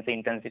 7 মান্থ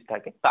ইন্টার্নশিপ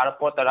থাকে,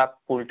 তারপর তারা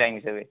ফুল টাইম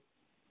হিসেবে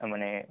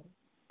মানে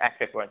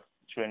অ্যাকসেপ্ট করে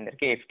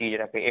স্টুডেন্টদেরকে, এফটি,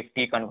 যেটাকে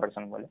এফটি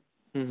কনভার্সন বলে।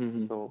 হুম হুম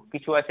হুম। তো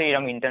কিছু আছে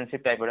এরকম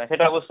ইন্টার্নশিপ টাইপের,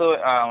 সেটা অবশ্য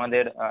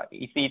আমাদের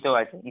ইসিতেও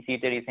আছে।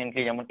 ইসিতে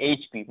রিসেন্টলি যেমন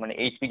এইচপি, মানে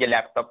এইচপি যে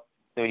ল্যাপটপ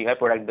তৈরি হয়,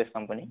 প্রোডাক্ট বেস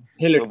কোম্পানি,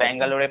 তো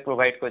ব্যাঙ্গালোরে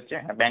প্রোভাইড করছে,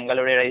 হ্যাঁ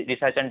ব্যাঙ্গালোরে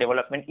research and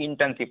development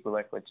internship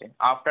provide করছে।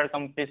 আফটার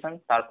কমপ্লিশন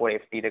তারপর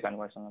এফটি তে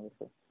কনভার্সন হবে।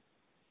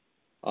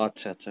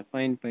 আচ্ছা আচ্ছা,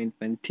 ফাইন ফাইন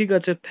ফাইন, ঠিক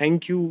আছে, থ্যাংক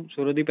ইউ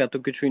সৌরদীপ এত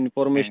কিছু হুম।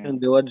 ইনফরমেশন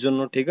দেওয়ার জন্য,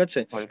 ঠিক আছে।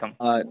 ওয়েলকাম।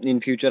 ইন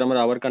ফিউচার আমরা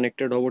আবার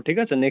কানেক্টেড হবো, ঠিক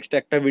আছে। নেক্সট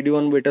একটা ভিডিও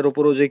আনবো এটার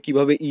উপরও, যে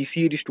কিভাবে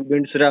ইসির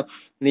স্টুডেন্টসরা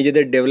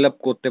নিজেদের ডেভেলপ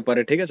করতে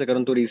পারে, ঠিক আছে,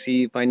 কারণ তোর ইসি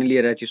ফাইনাল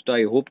ইয়ার আছিস, তো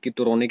আই হোপ কি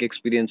তোর অনেক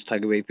এক্সপিরিয়েন্স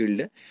থাকবে এই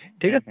ফিল্ডে,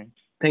 ঠিক হুম আছে। হুম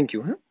থ্যাংক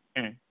ইউ, হ্যাঁ।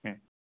 হুম হুম।